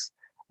ambitious.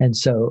 And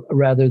so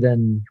rather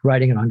than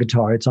writing it on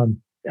guitar,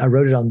 I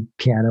wrote it on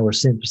piano or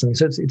synth or something.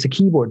 So it's a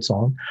keyboard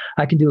song.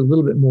 I can do a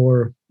little bit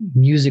more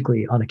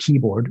musically on a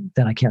keyboard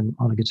than I can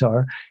on a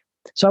guitar.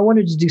 So I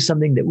wanted to do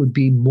something that would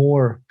be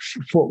more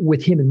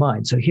with him in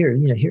mind. So here,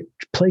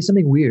 play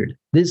something weird.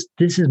 This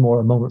is more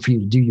a moment for you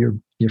to do your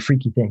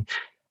freaky thing.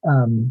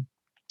 And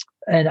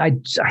I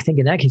think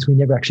in that case, we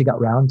never actually got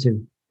around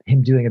to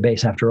him doing a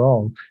bass after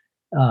all.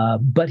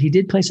 But he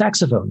did play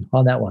saxophone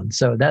on that one.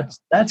 So that's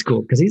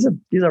cool, because he's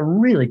a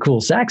really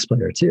cool sax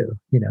player too.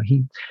 You know,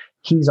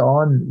 he's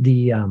on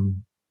the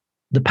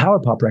Power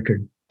Pop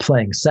record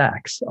playing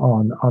sax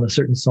on a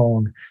certain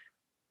song,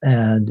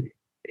 and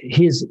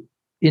his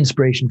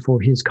inspiration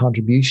for his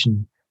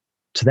contribution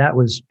to that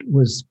was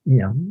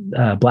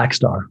Black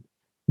Star,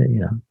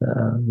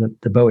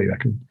 the Bowie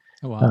record.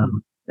 Oh, wow.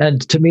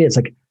 And to me, it's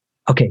like,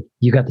 okay,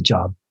 you got the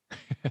job.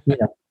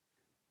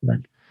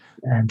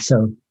 And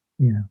so,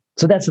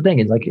 so that's the thing.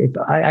 It's like, if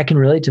I can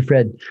relate to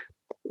Fred,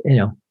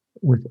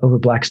 over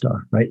Black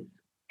Star, right?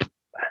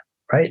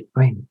 I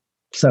mean,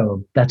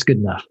 so that's good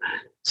enough.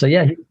 So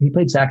yeah, he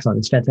played sax on it.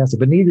 It's fantastic.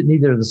 But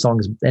neither of the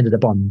songs ended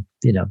up on,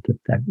 the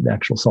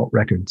actual Salt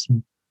records.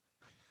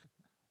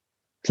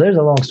 So there's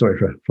a long story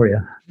for you.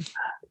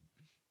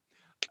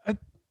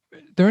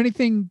 There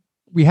anything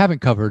we haven't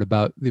covered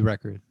about the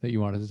record that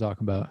you wanted to talk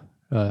about?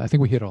 I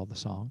think we hit all the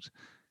songs.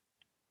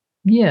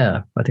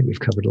 Yeah, I think we've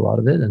covered a lot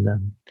of it, and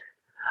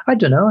I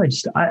don't know.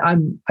 I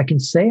can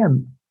say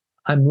I'm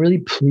really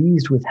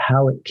pleased with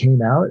how it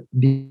came out,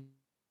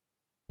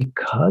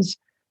 because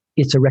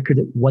it's a record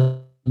that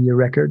wasn't a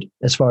record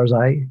as far as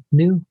I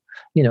knew.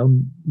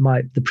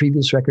 The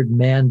previous record,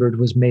 Manbird,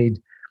 was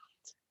made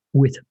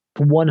with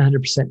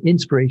 100%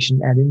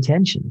 inspiration and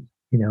intention.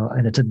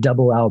 And it's a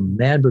double album.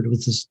 Manbird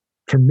was this,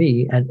 for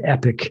me, an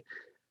epic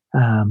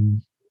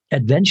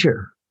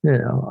adventure.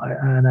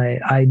 And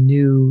I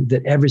knew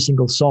that every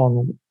single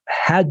song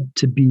had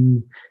to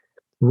be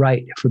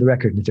right for the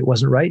record. And if it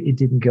wasn't right, it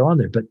didn't go on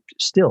there. But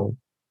still,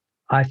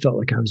 I felt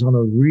like I was on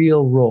a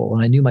real roll,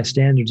 and I knew my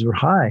standards were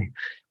high.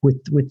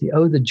 With the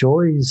Oh the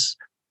Joys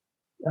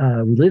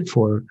We Live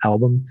For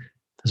album,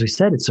 as we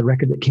said, it's a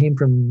record that came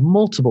from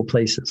multiple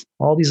places.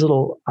 All these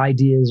little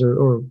ideas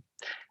or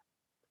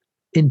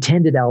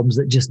intended albums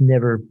that just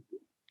never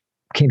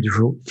came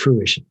to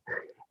fruition.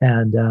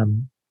 And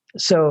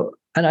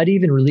and I'd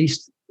even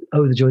released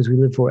Oh the Joys We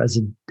Live For as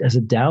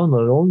a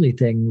download only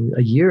thing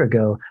a year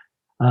ago,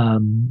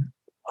 on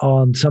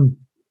some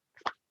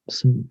I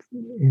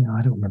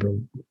don't remember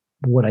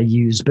what I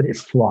used, but it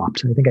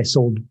flopped. I think it was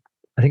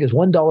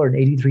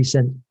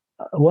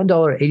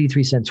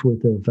 $1.83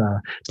 worth of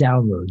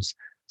downloads.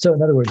 So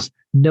in other words,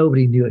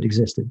 nobody knew it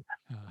existed.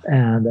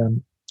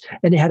 And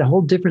it had a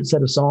whole different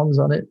set of songs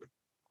on it.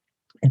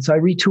 And so I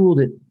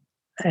retooled it,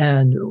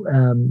 and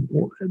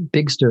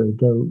Big Stir,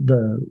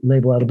 the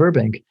label out of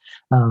Burbank,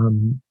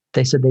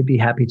 they said they'd be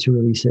happy to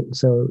release it.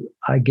 So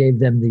I gave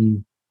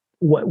them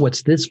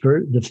what's this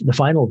the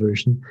final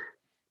version,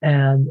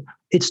 and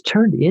it's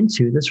turned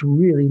into this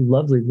really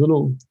lovely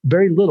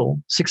very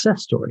little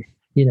success story.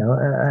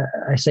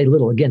 I say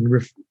little again,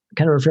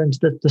 kind of referring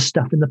to the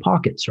stuff in the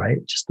pockets,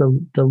 right? Just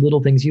the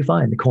little things you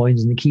find, the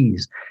coins and the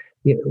keys.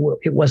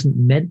 It wasn't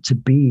meant to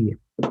be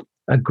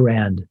a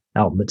grand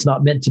album. It's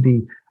not meant to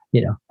be,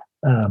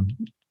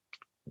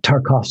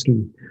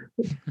 Tarkovsky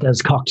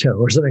does Cocteau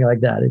or something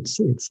like that. It's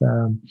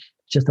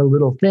just a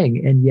little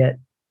thing, and yet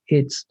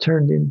it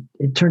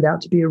turned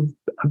out to be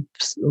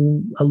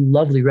a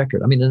lovely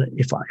record. I mean,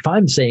 if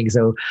I'm saying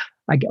so,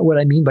 what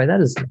I mean by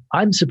that is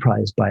I'm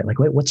surprised by it. Like,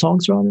 wait, what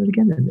songs are on it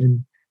again?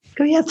 And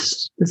go, yeah,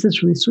 this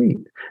is really sweet.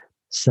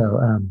 So,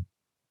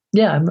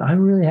 I'm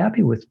really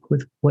happy with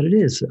what it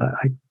is.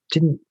 I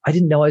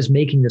didn't know I was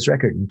making this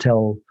record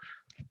until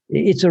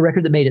it's a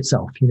record that made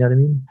itself. You know what I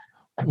mean?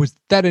 Was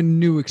that a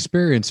new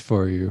experience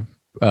for you,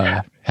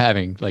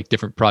 having like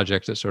different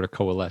projects that sort of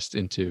coalesced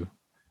into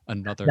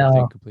another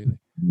thing completely?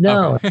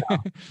 No, okay. No,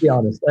 to be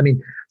honest. I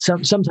mean,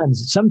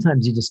 sometimes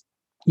you just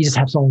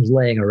have songs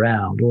laying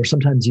around, or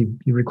sometimes you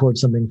record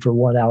something for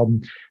one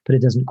album, but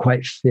it doesn't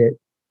quite fit.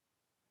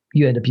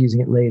 You end up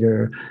using it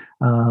later.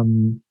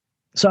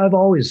 So I've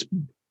always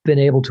been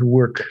able to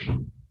work,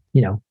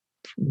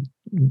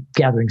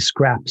 gathering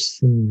scraps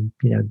and,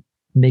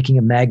 making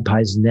a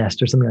magpie's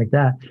nest or something like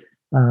that.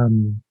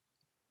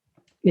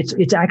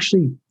 It's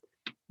actually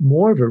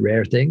more of a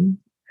rare thing,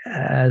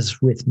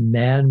 as with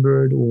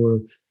Manbird or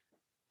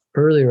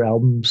earlier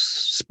albums,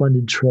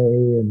 Splendid Tray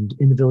and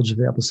In the Village of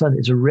the Apple Sun.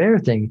 It's a rare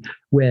thing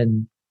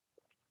when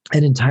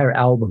an entire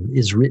album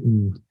is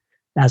written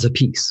as a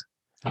piece.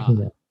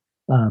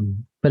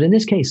 But in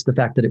this case, the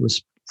fact that it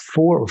was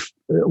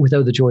with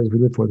Oh the Joys We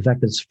Live For, the fact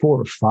that it's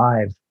 4 or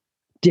 5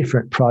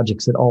 different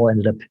projects that all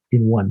ended up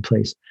in one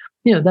place,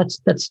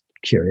 that's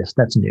curious.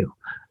 That's new.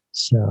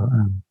 So,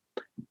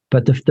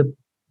 but the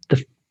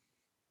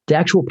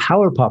actual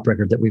power pop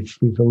record that we've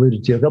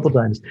alluded to a couple of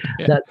times,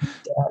 yeah.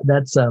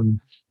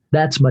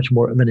 That's much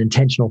more of an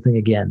intentional thing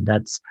again.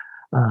 That's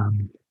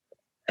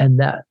and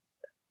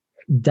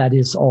that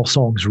is all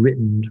songs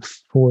written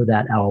for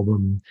that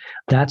album.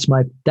 That's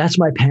my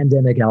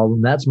pandemic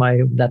album. That's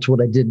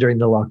what I did during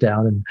the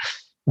lockdown,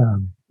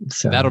 and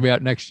so that'll be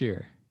out next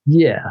year.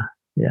 Yeah.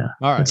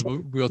 All right,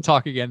 we'll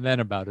talk again then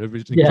about it. It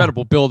was an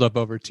incredible buildup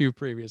over 2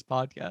 previous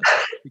podcasts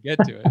to get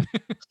to it.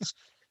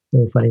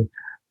 So funny.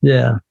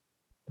 Yeah.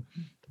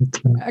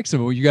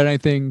 Excellent. Well, you got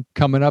anything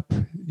coming up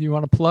you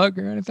want to plug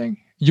or anything?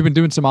 You've been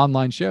doing some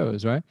online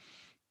shows, right?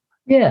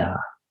 Yeah,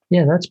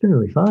 that's been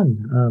really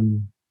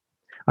fun.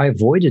 I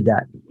avoided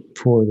that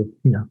for the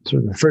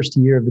sort of the first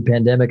year of the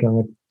pandemic.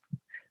 I'm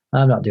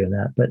not doing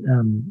that, but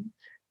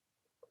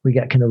we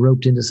got kind of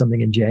roped into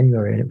something in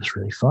January, and it was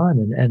really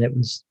fun. And I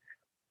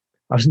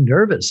was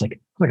nervous, like,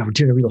 oh my God, we're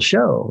doing a real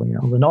show,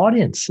 an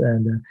audience.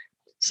 And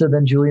so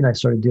then Julie and I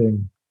started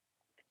doing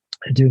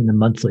them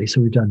monthly. So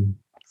we've done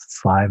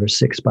 5 or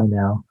 6 by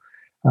now.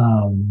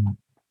 And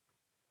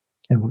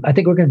I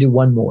think we're going to do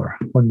one more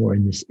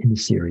in the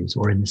series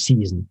or in the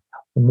season,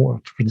 or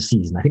more for the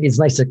season. I think it's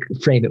nice to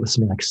frame it with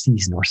something like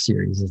season or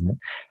series, isn't it?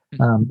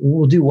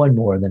 We'll do one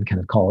more and then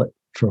kind of call it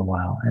for a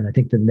while. And I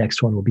think the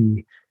next one will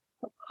be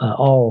an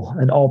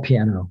all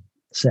piano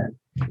set.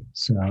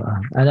 So,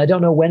 and I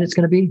don't know when it's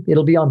going to be.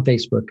 It'll be on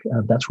Facebook.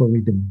 That's where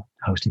we've been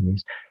hosting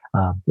these.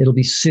 It'll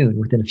be soon,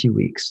 within a few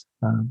weeks,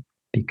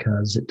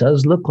 because it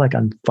does look like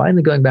I'm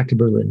finally going back to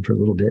Berlin for a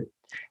little bit.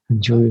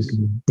 And Julie's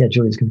going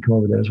to come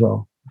over there as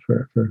well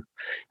for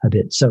a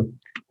bit. So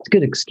it's a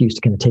good excuse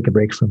to kind of take a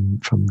break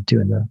from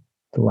doing the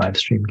live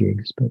stream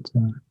gigs. But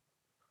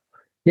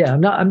I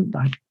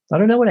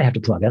don't know what I have to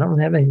plug. I don't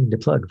have anything to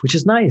plug, which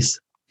is nice.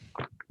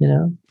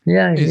 Yeah.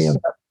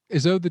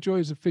 Is Oh the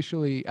Joys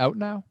officially out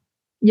now?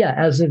 Yeah,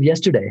 as of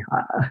yesterday.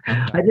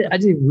 I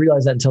didn't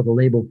realize that until the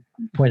label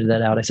pointed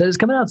that out. I said, it's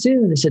coming out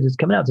soon. They said, it's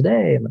coming out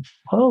today. I'm like,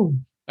 oh,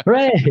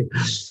 hooray.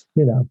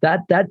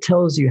 That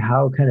tells you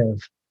how kind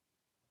of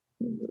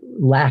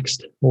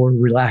laxed or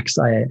relaxed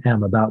I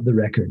am about the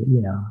record,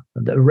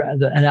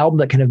 an album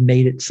that kind of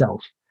made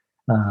itself.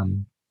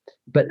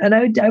 But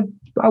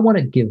I want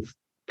to give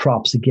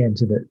props again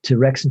to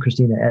Rex and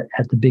Christina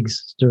at the Big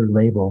Stir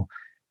label.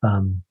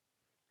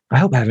 I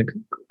hope I haven't.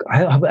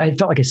 I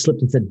felt like I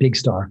slipped and said Big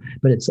Star,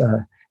 but it's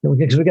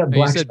because we got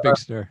Black you said Star. Big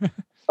Star.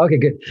 Okay,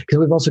 good, because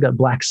we've also got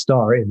Black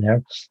Star in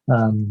there.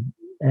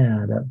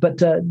 But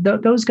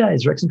those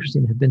guys, Rex and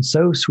Christina, have been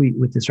so sweet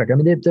with this record. I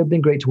mean, they've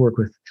been great to work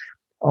with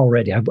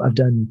already. I've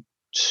done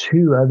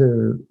 2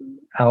 other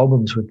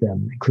albums with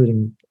them,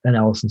 including an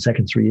Allison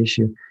Seconds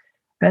reissue,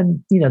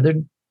 and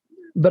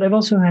but I've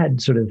also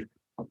had sort of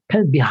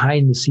kind of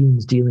behind the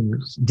scenes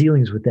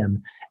dealings with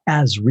them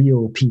as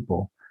real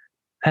people,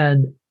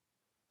 and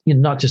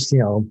not just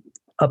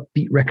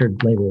upbeat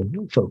record label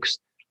folks.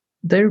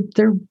 They're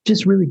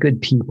just really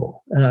good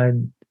people,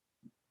 and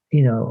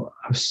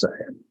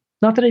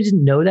not that I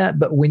didn't know that,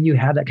 but when you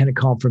have that kind of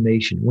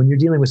confirmation, when you're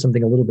dealing with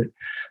something a little bit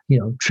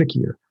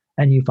trickier,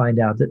 and you find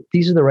out that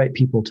these are the right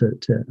people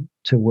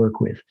to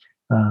work with,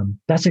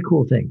 that's a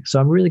cool thing. So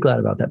I'm really glad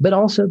about that. But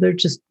also they're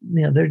just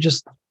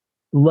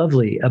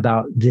lovely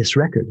about this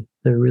record.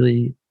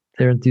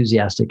 They're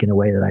enthusiastic in a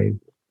way that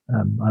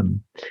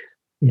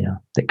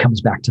that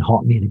comes back to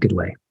haunt me in a good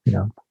way.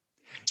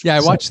 Yeah, I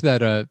So- watched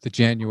that the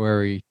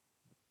January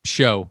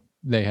show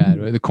they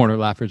had. The Corner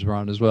Laughers were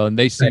on as well, and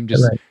they seemed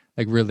just Right.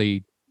 like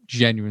really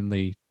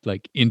genuinely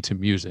like into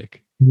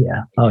music.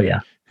 Yeah. Oh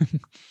yeah.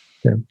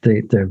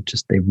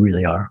 They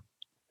really are.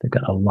 They've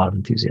got a lot of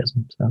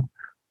enthusiasm. So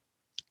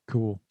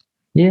Cool.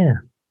 yeah.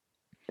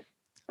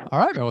 All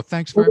right. Well,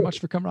 thanks very much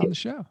for coming on the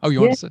show. Oh,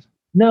 you want to say?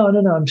 No.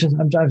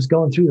 I was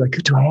going through like,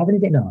 do I have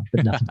anything? No,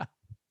 but nothing.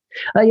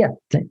 Yeah.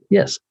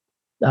 Yes.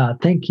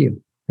 Thank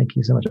you. Thank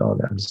you so much, all of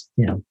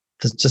that.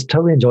 Just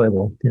totally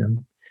enjoyable.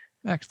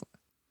 Excellent.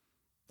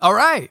 All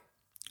right.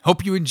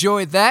 Hope you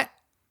enjoyed that.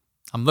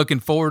 I'm looking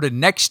forward to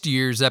next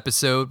year's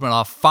episode when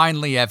I'll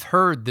finally have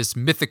heard this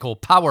mythical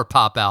power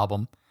pop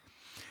album.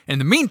 In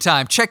the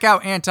meantime, check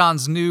out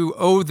Anton's new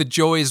Oh, the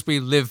Joys We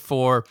Live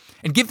For,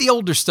 and give the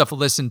older stuff a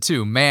listen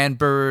too. Man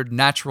Bird,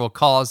 Natural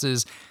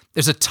Causes.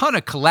 There's a ton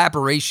of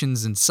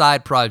collaborations and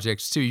side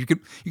projects too. You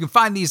can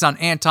find these on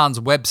Anton's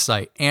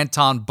website,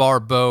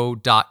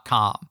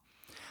 antonbarbeau.com.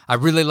 I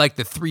really like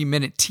the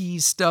 3-minute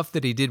tease stuff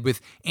that he did with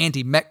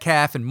Andy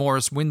Metcalf and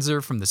Morris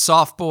Windsor from the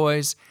Soft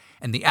Boys,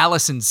 and the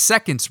Allison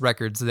Seconds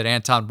records that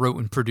Anton wrote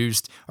and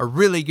produced are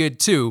really good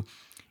too.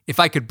 If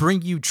I Could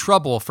Bring You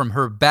Trouble from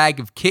her Bag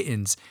of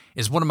Kittens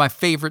is one of my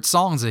favorite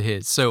songs of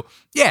his. So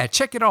yeah,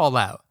 check it all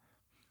out.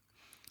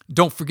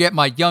 Don't forget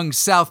my Young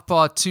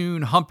Southpaw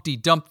tune, Humpty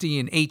Dumpty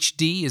in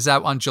HD, is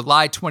out on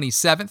July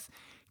 27th.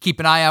 Keep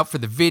an eye out for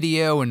the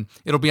video, and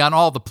it'll be on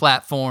all the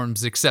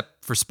platforms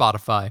except for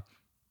Spotify.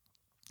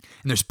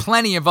 And there's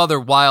plenty of other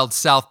wild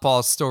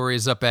Southpaw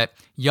stories up at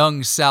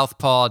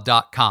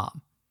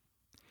youngsouthpaw.com.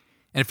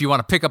 And if you want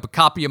to pick up a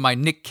copy of my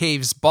Nick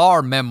Cave's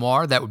Bar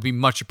memoir, that would be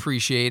much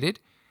appreciated.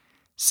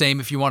 Same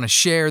if you want to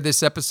share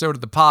this episode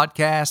of the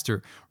podcast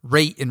or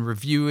rate and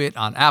review it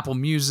on Apple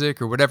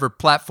Music or whatever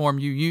platform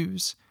you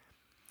use.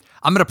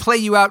 I'm going to play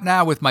you out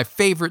now with my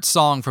favorite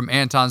song from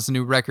Anton's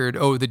new record,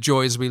 Oh, the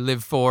Joys We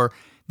Live For.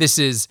 This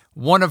is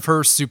One of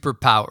Her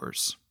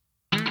Superpowers.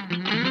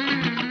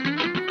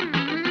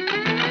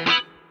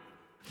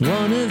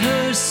 One of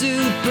her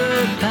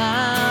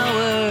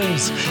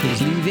superpowers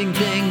is leaving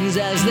things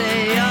as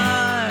they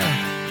are.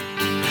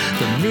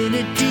 The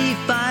minute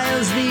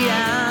defiles the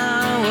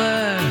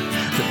hour,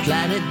 the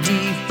planet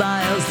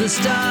defiles the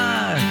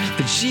star.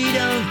 But she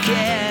don't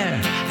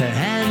care, her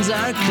hands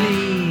are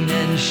clean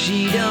and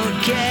she don't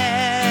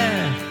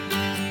care.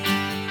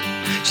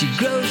 She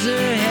grows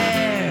her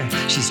hair,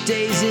 she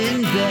stays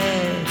in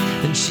bed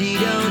and she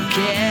don't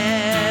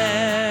care.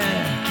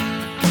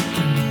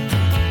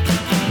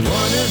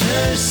 One of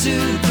her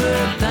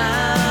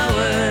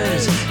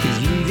superpowers is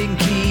leaving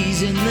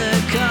keys in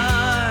the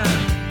car.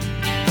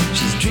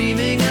 She's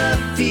dreaming a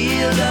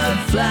field of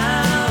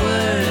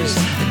flowers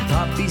and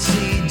poppy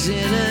seeds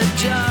in a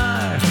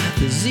jar.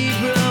 The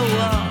zebra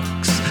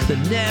walks the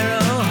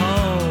narrow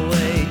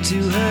hallway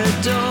to her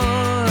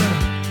door.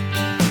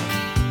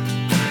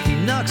 He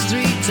knocks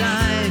 3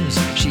 times,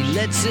 she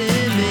lets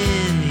him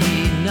in,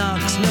 he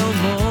knocks no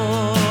more.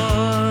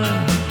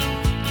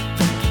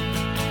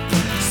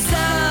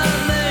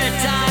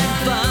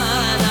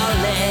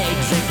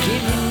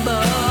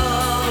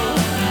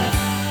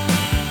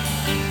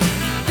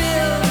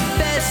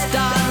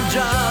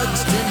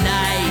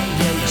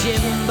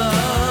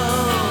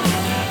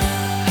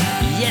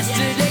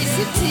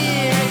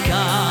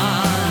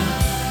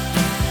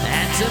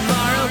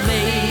 Tomorrow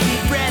may be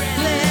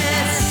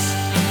breathless.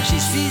 She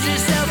sees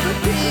herself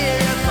appear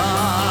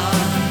upon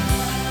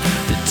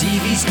the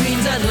TV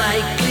screen's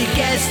unlikely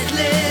guest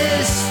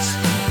list.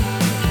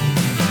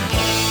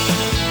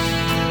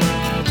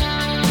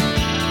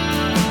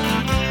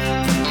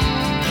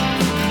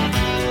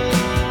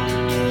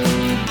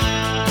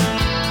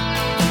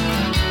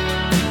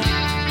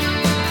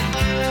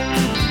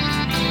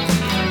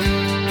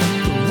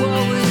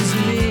 Woe is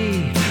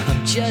me,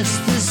 I'm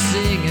just the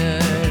singer,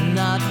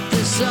 not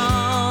the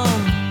song.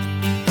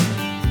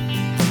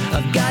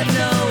 I've got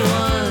no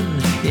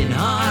one in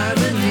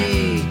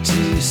harmony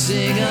to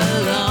sing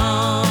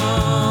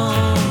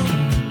along.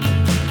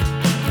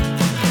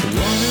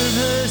 One of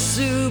her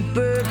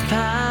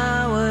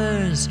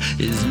superpowers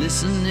is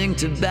listening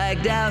to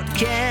Bagged Out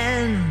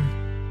Ken,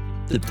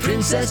 the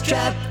princess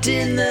trapped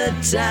in the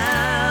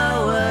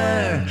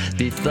tower,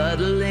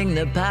 befuddling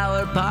the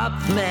power pop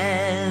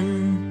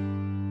men.